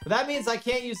one. But that means I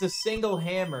can't use a single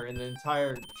hammer in the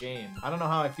entire game. I don't know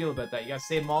how I feel about that. You gotta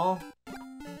save them all?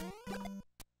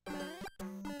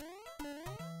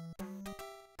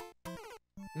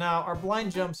 Now, are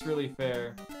blind jumps really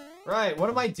fair? Right, what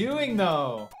am I doing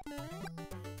though?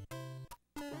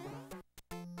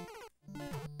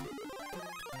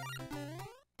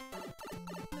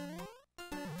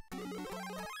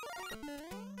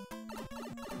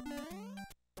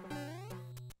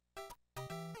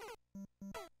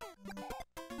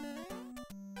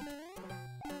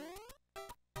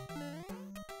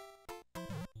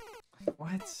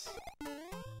 What?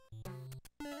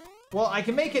 Well, I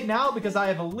can make it now because I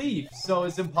have a leaf. So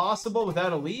it's impossible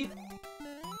without a leaf?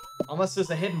 Unless there's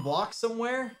a hidden block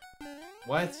somewhere?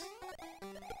 What?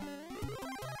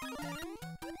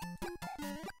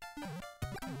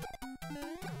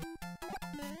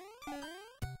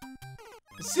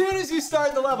 As soon as you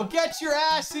start the level, get your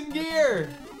ass in gear!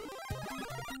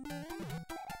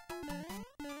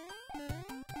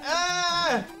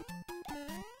 Ah!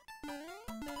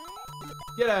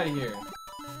 Get out of here.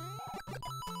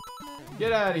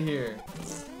 Get out of here.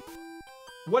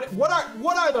 What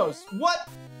are those?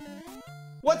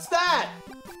 What's that?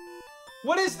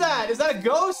 What is that? Is that a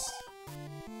ghost?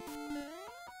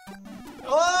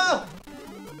 Oh!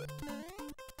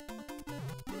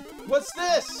 What's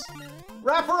this?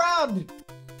 Wrap around!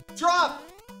 Drop!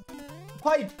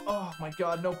 Pipe! Oh my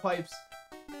god, no pipes.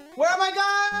 Where am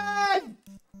I going?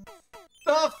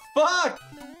 The fuck?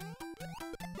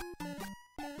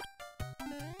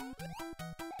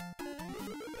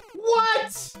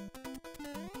 What?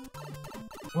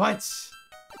 What?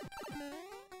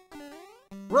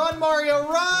 Run, Mario,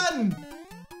 run!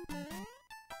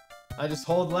 I just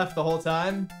hold left the whole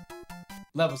time.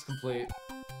 Level's complete.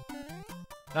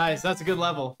 Nice, that's a good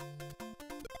level.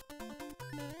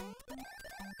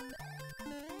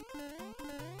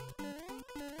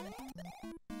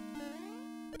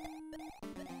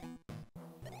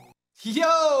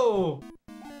 Yo!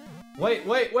 Wait,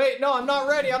 no, I'm not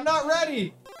ready, I'm not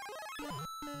ready!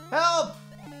 Help!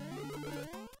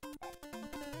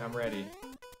 I'm ready.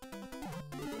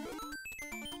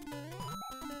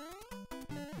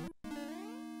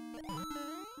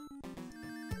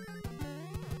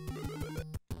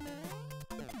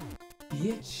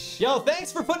 Bitch. Yo,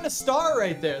 thanks for putting a star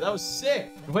right there. That was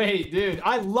sick. Wait, dude,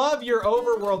 I love your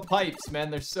overworld pipes, man.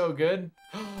 They're so good.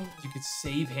 You could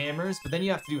save hammers, but then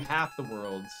you have to do half the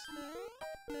worlds.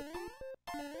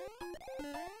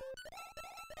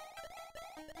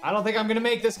 I don't think I'm gonna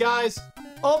make this, guys.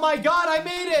 Oh my god, I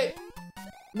made it!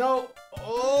 No.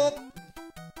 Oh.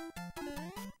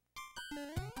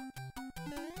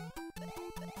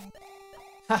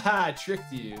 Haha, I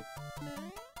tricked you.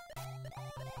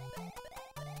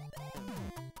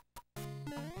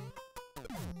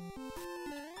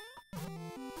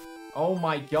 Oh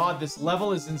my god, this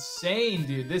level is insane,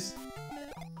 dude. This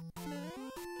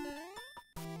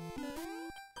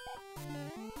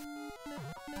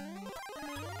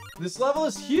level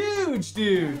is huge,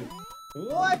 dude.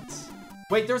 What?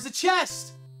 Wait, there's a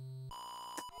chest.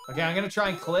 Okay, I'm gonna try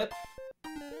and clip.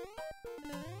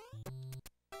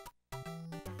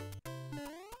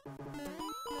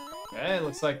 Okay,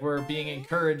 looks like we're being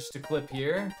encouraged to clip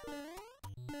here.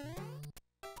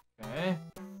 Okay.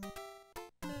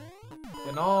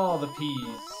 And all the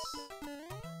peas.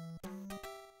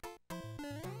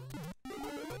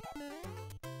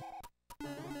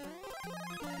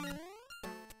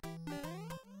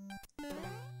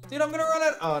 Dude, I'm gonna run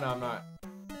out. Oh, no, I'm not.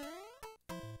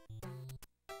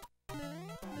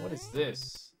 What is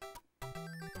this?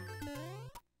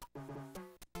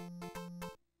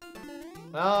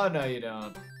 Oh, no, you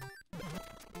don't.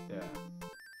 Yeah.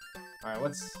 Alright,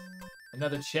 what's...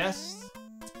 Another chest?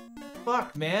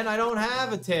 Fuck, man, I don't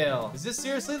have a tail. Is this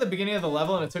seriously the beginning of the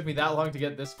level and it took me that long to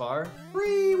get this far?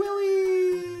 Free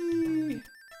Willy!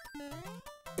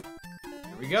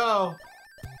 Here we go.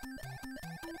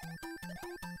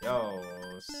 Yo,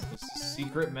 this is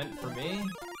secret meant for me?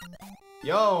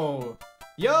 Yo!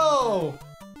 Yo!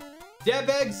 Deb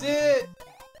exit!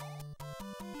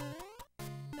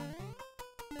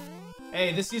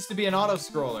 Hey, this used to be an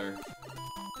auto-scroller.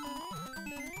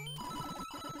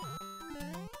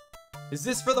 Is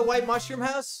this for the White Mushroom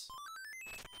House?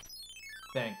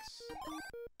 Thanks.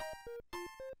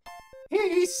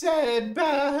 He said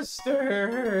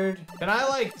bastard! Can I,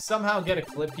 like, somehow get a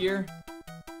clip here?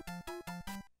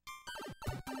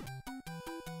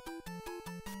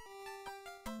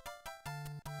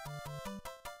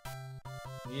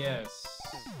 Yes.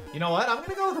 You know what? I'm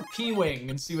gonna go with a P-Wing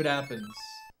and see what happens.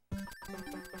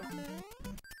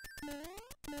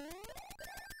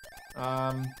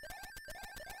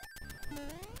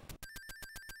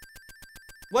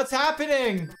 What's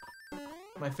happening?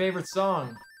 My favorite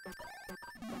song.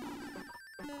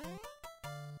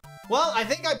 Well, I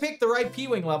think I picked the right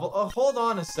P-Wing level. Oh, hold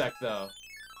on a sec, though.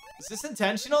 Is this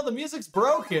intentional? The music's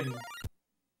broken.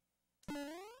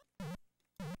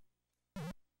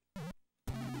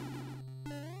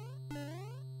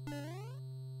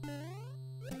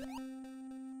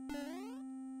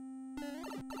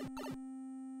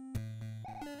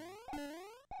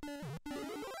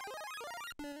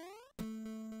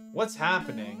 What's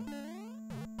happening?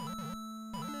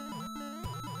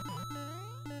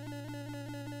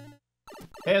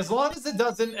 Hey, as long as it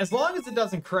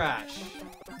doesn't crash.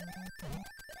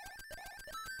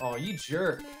 Oh, you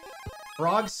jerk.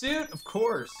 Frog suit? Of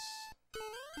course.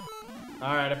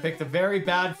 Alright, I picked a very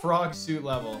bad frog suit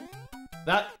level.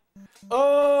 That...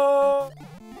 Oh!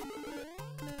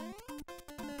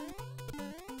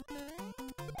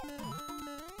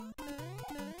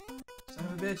 Son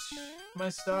of a bitch. My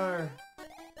star.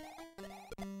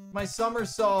 My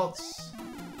somersaults.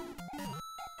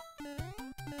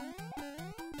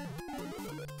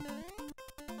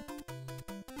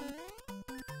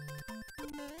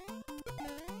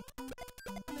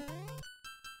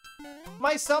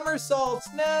 My somersaults,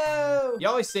 no! You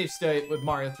always save state with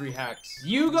Mario 3 hacks.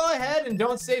 You go ahead and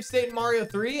don't save state in Mario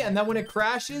 3, and then when it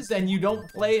crashes and you don't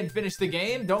play and finish the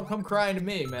game, don't come crying to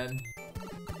me, man.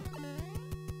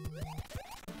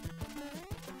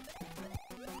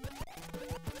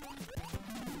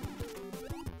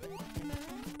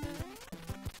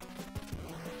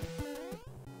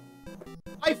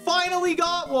 I finally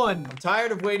got one! I'm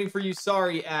tired of waiting for you,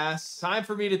 sorry ass. Time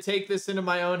for me to take this into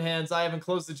my own hands. I haven't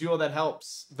closed the jewel that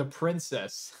helps. The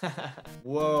princess.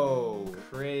 Whoa,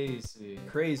 crazy.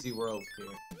 Crazy world here.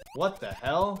 What the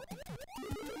hell?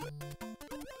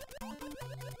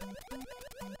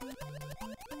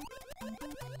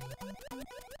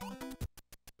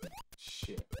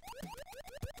 Shit.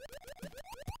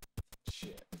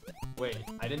 Shit. Wait,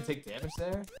 I didn't take damage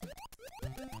there?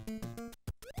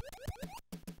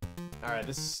 Alright,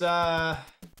 this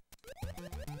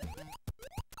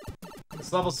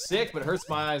level's sick, but it hurts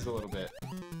my eyes a little bit.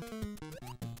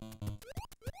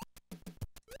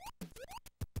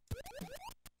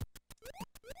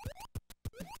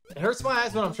 It hurts my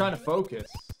eyes when I'm trying to focus.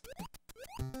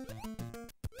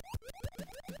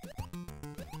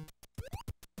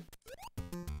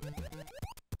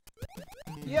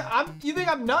 Yeah, you think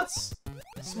I'm nuts?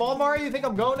 Small Mario, you think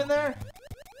I'm going in there?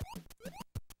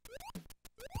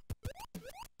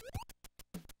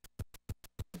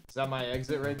 Is that my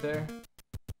exit right there?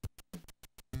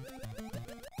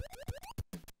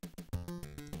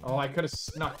 Oh, I could have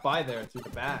snuck by there through the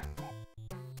back.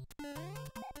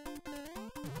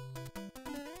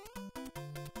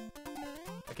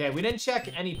 Okay, we didn't check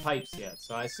any pipes yet,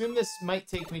 so I assume this might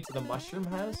take me to the mushroom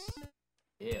house.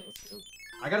 Yeah, let's go.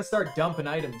 I gotta start dumping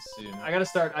items soon. I gotta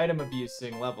start item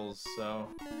abusing levels, so...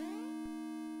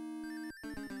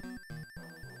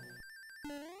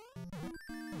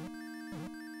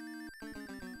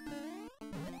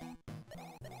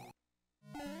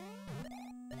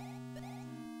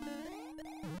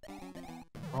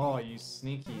 Oh, you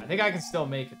sneaky. I think I can still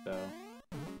make it, though.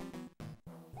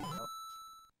 Oh.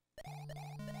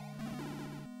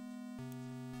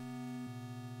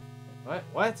 What?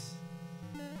 What?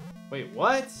 Wait,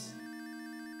 what?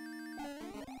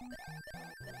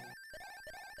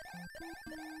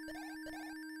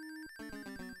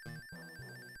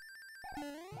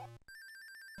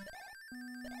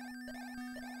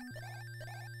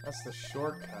 That's the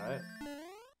shortcut.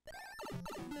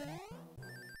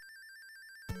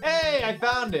 Hey, I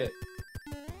found it.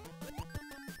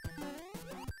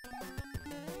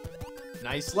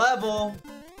 Nice level.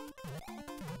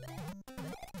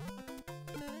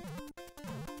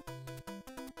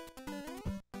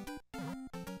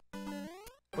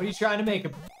 What are you trying to make,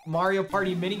 a Mario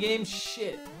Party minigame?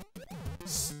 Shit.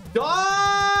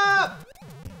 Stop!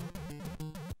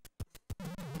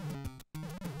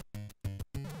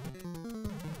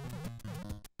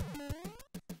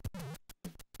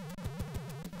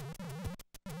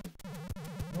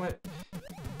 What?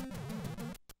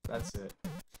 That's it.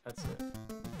 That's it.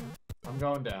 I'm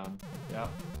going down. Yep.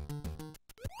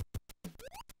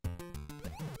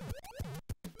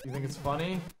 You think it's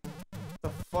funny? What the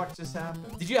fuck just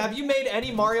happened? Have you made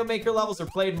any Mario Maker levels or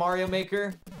played Mario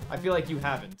Maker? I feel like you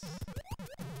haven't.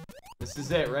 This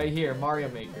is it right here, Mario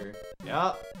Maker.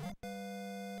 Yep.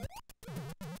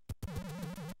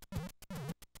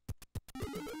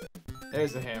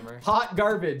 There's a hammer. Hot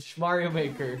garbage, Mario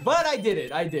Maker. But I did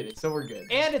it, so we're good.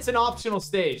 And it's an optional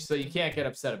stage, so you can't get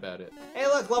upset about it. Hey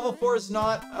look, level 4 is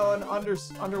not an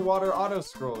underwater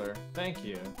auto-scroller. Thank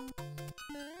you.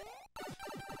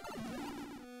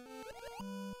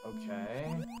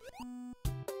 Okay.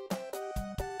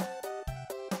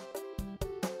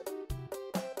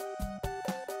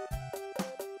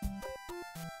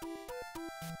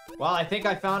 Well, I think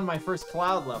I found my first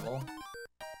cloud level.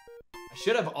 I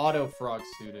should have auto frog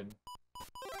suited.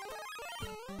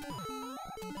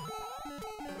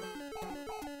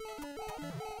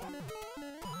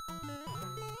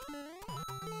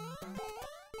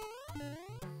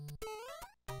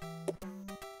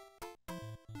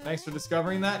 Thanks for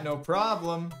discovering that. No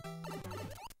problem.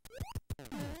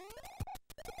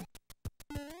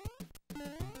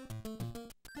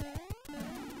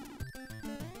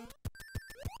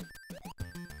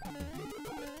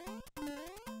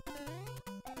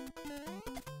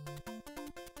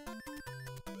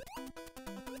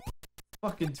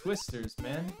 Fucking twisters,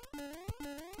 man.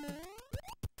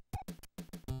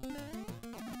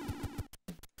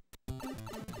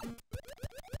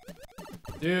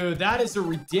 Dude, that is a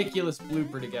ridiculous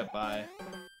blooper to get by.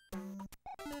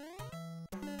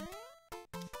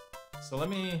 So let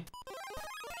me...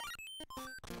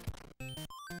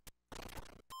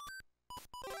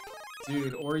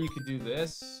 Dude, or you could do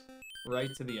this right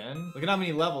to the end. Look at how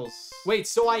many levels. Wait,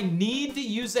 so I need to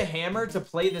use a hammer to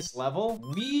play this level?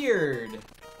 Weird.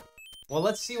 Well,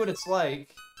 let's see what it's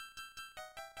like.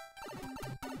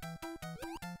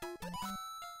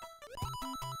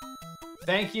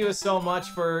 Thank you so much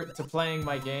for playing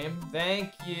my game.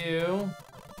 Thank you.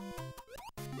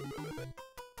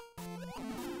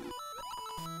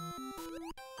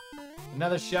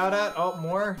 Another shout out. Oh,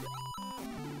 more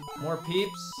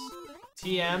peeps.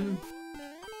 TM.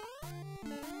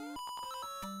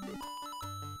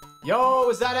 Yo,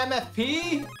 is that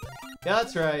MFP? Yeah,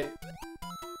 that's right.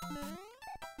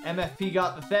 MFP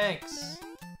got the thanks.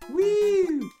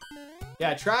 Woo!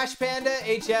 Yeah, Trash Panda,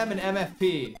 HM, and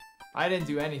MFP. I didn't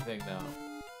do anything, though.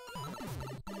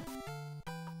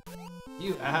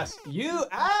 You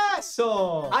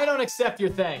asshole! I don't accept your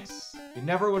thanks. You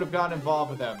never would have gotten involved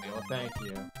without me. Well, thank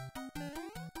you.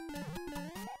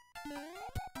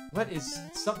 What is...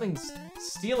 Something's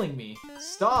stealing me.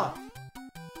 Stop.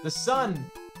 The sun.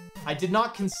 I did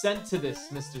not consent to this,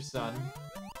 Mr. Sun.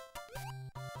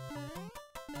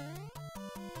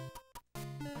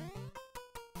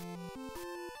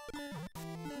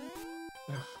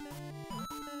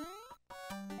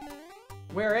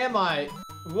 Where am I?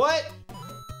 What?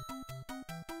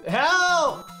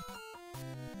 Help!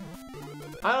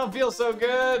 I don't feel so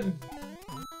good.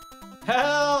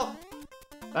 Help!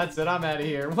 That's it, I'm out of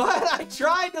here. What? I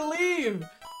tried to leave!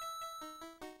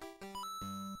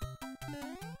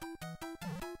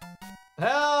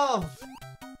 Help!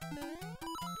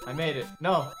 I made it.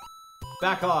 No.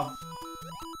 Back off.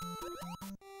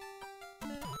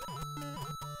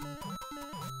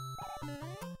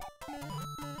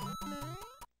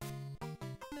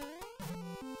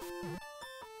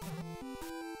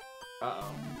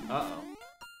 Uh-oh. Uh-oh.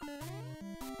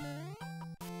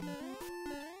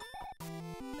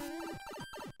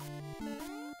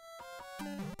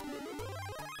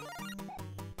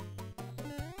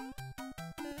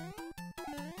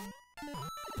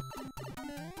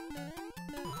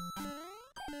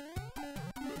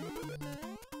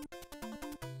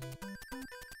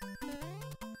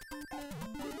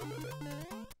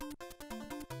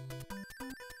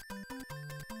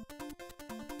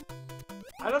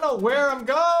 I don't know where I'm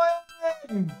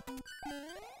going!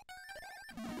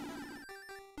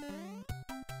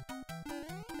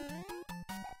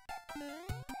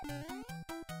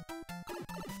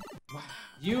 Wow.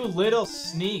 You little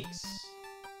sneaks.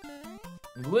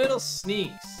 Little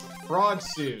sneaks. Frog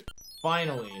suit.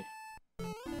 Finally.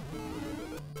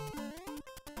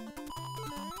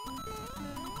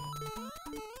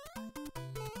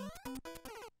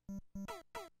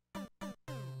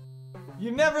 You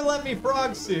never let me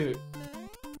frog suit.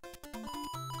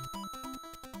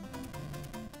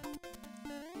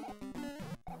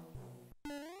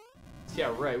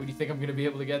 Yeah, right. What do you think I'm gonna be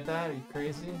able to get that? Are you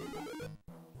crazy?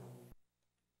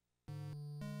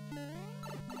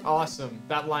 Awesome.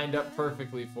 That lined up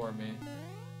perfectly for me.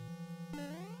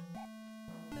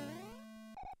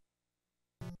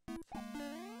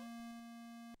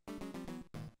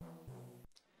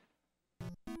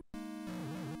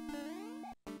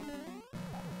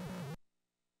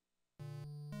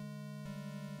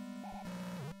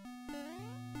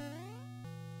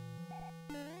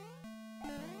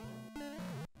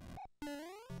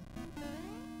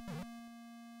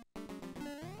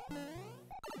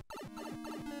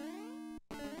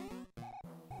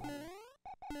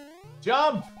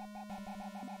 Jump!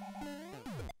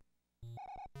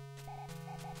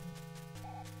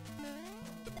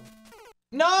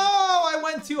 No! I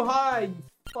went too high, you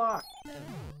fuck.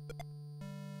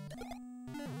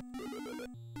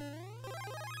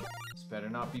 This better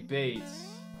not be bait.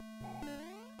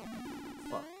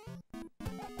 Fuck.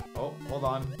 Oh, hold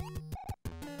on.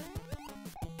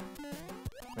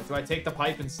 Wait, do I take the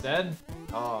pipe instead?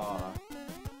 Aw.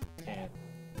 Can't.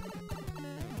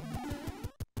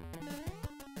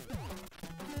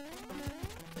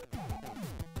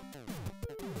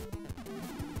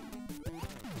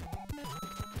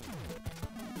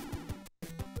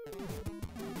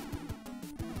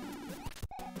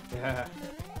 Yeah.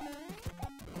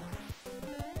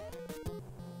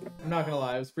 I'm not gonna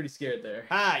lie, I was pretty scared there.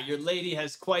 Ah, your lady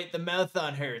has quite the mouth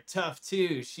on her. Tough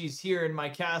too. She's here in my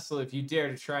castle if you dare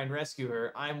to try and rescue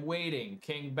her. I'm waiting,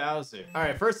 King Bowser. All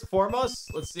right, first and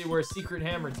foremost, let's see where Secret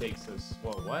Hammer takes us.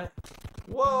 Whoa, what?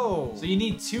 Whoa. So you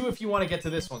need 2 if you want to get to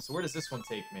this one. So where does this one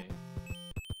take me?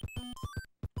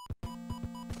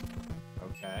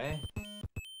 Okay.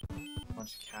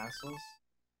 Bunch of castles.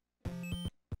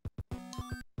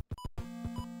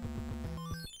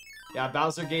 Yeah,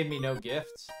 Bowser gave me no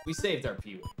gift. We saved our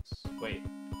P-Wings. Wait,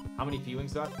 how many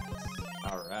P-Wings do I have?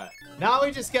 Alright. Now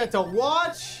we just get to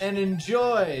watch and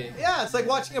enjoy. Yeah, it's like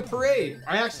watching a parade.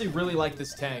 I actually really like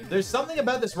this tank. There's something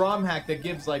about this ROM hack that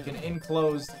gives like an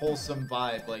enclosed, wholesome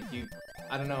vibe. Like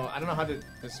I don't know how to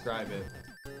describe it.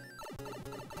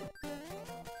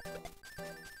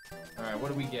 Alright,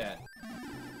 what do we get?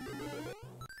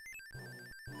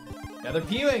 Another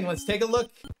P-Wing. Let's take a look.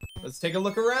 Let's take a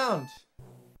look around.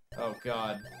 Oh,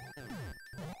 God.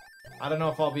 I don't know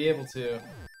if I'll be able to.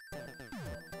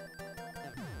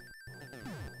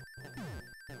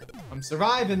 I'm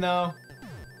surviving, though.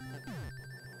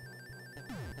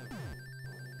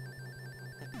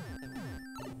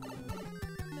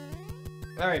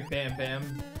 Alright, Bam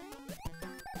Bam.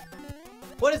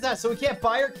 What is that? So we can't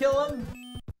fire kill him?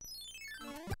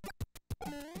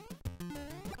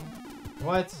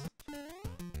 What?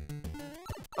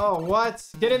 Oh, what?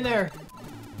 Get in there!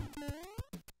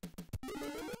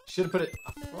 Should have put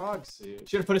a frog suit.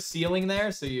 Should have put a ceiling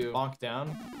there so you bonk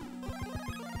down.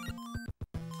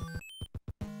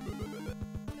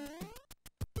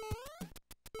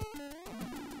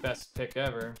 Best pick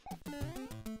ever.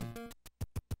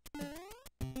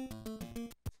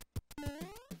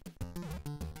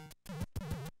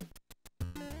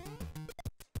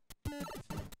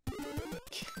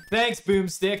 Thanks,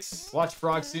 Boomsticks. Watch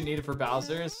frog suit needed for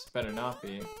Bowser's. Better not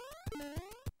be.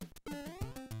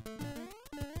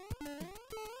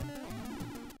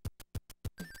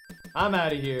 I'm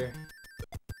out of here.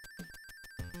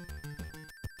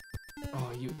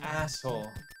 Oh, you asshole.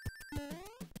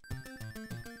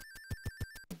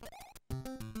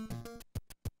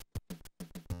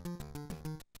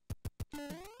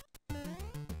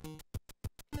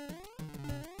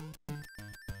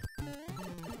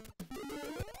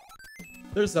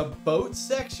 There's a boat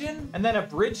section, and then a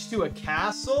bridge to a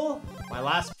castle. My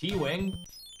last P-Wing.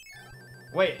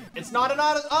 Wait, it's not an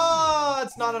auto- Oh,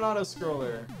 it's not an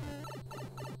auto-scroller.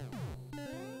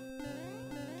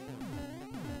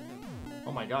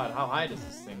 Oh my god, how high does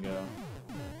this thing go?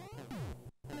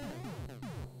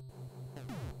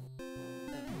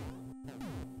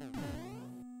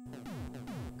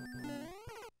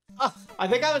 Oh, I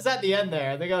think I was at the end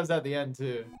there. I think I was at the end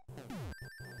too.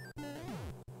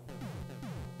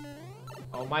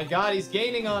 Oh my god, he's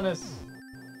gaining on us.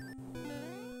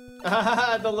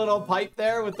 The little pipe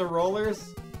there with the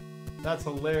rollers. That's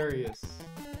hilarious.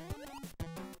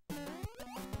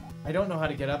 I don't know how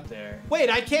to get up there.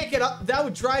 Wait, I can't get up. That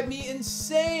would drive me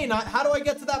insane. How do I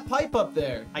get to that pipe up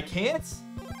there? I can't?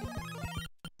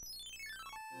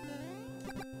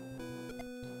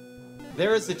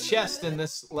 There is a chest in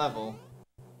this level.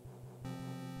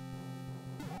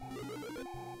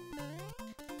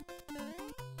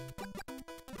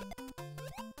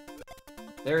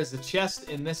 There is a chest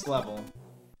in this level.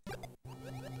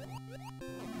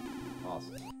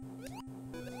 Awesome.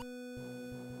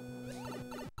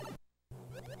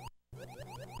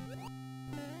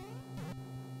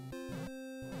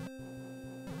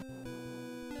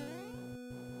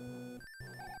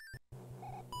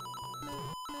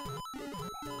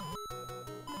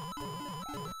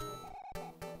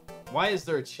 Why is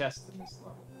there a chest in this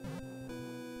level?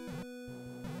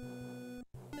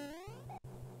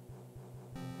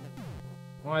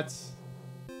 What?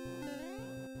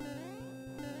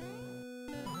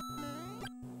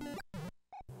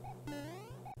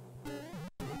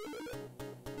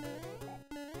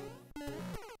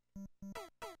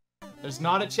 There's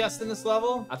not a chest in this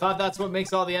level? I thought that's what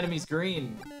makes all the enemies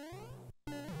green.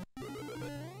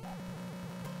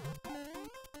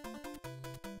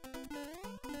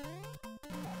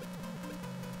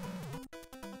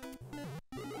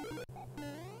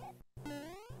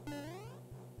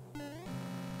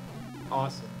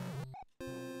 Awesome.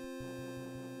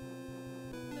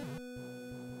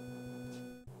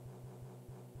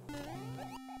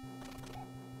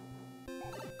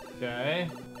 Okay.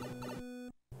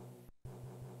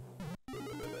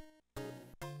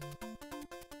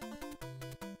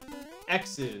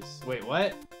 X's. Wait,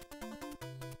 what?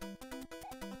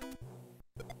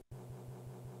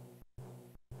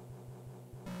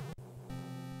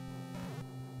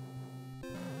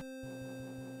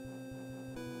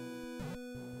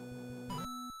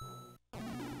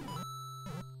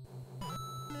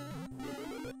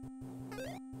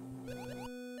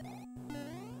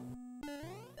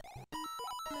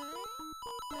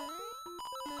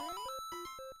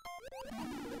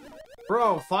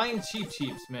 Bro, find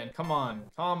cheeps, man. Come on.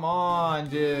 Come on,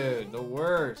 dude. The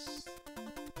worst.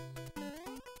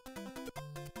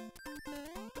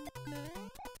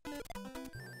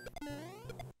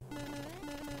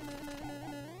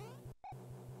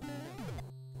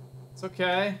 It's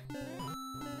okay.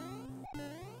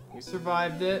 We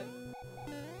survived it.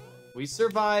 We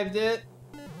survived it.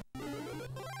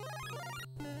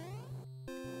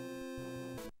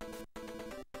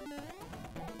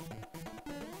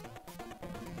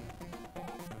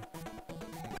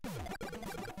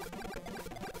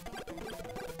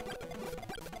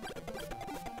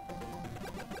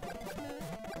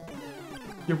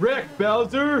 You're wrecked,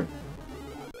 Bowser!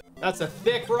 That's a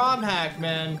thick ROM hack,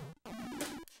 man.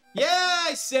 Yeah,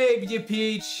 I saved you,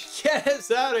 Peach. Get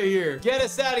us out of here. Get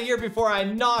us out of here before I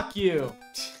knock you.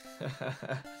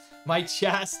 My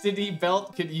chastity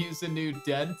belt could use a new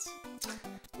dent.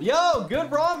 Yo,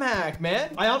 good ROM hack,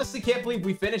 man. I honestly can't believe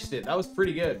we finished it. That was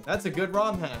pretty good. That's a good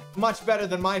ROM hack. Much better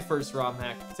than my first ROM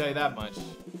hack, I'll tell you that much.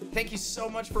 Thank you so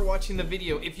much for watching the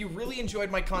video. If you really enjoyed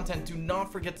my content, do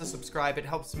not forget to subscribe. It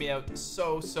helps me out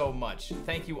so much.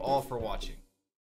 Thank you all for watching.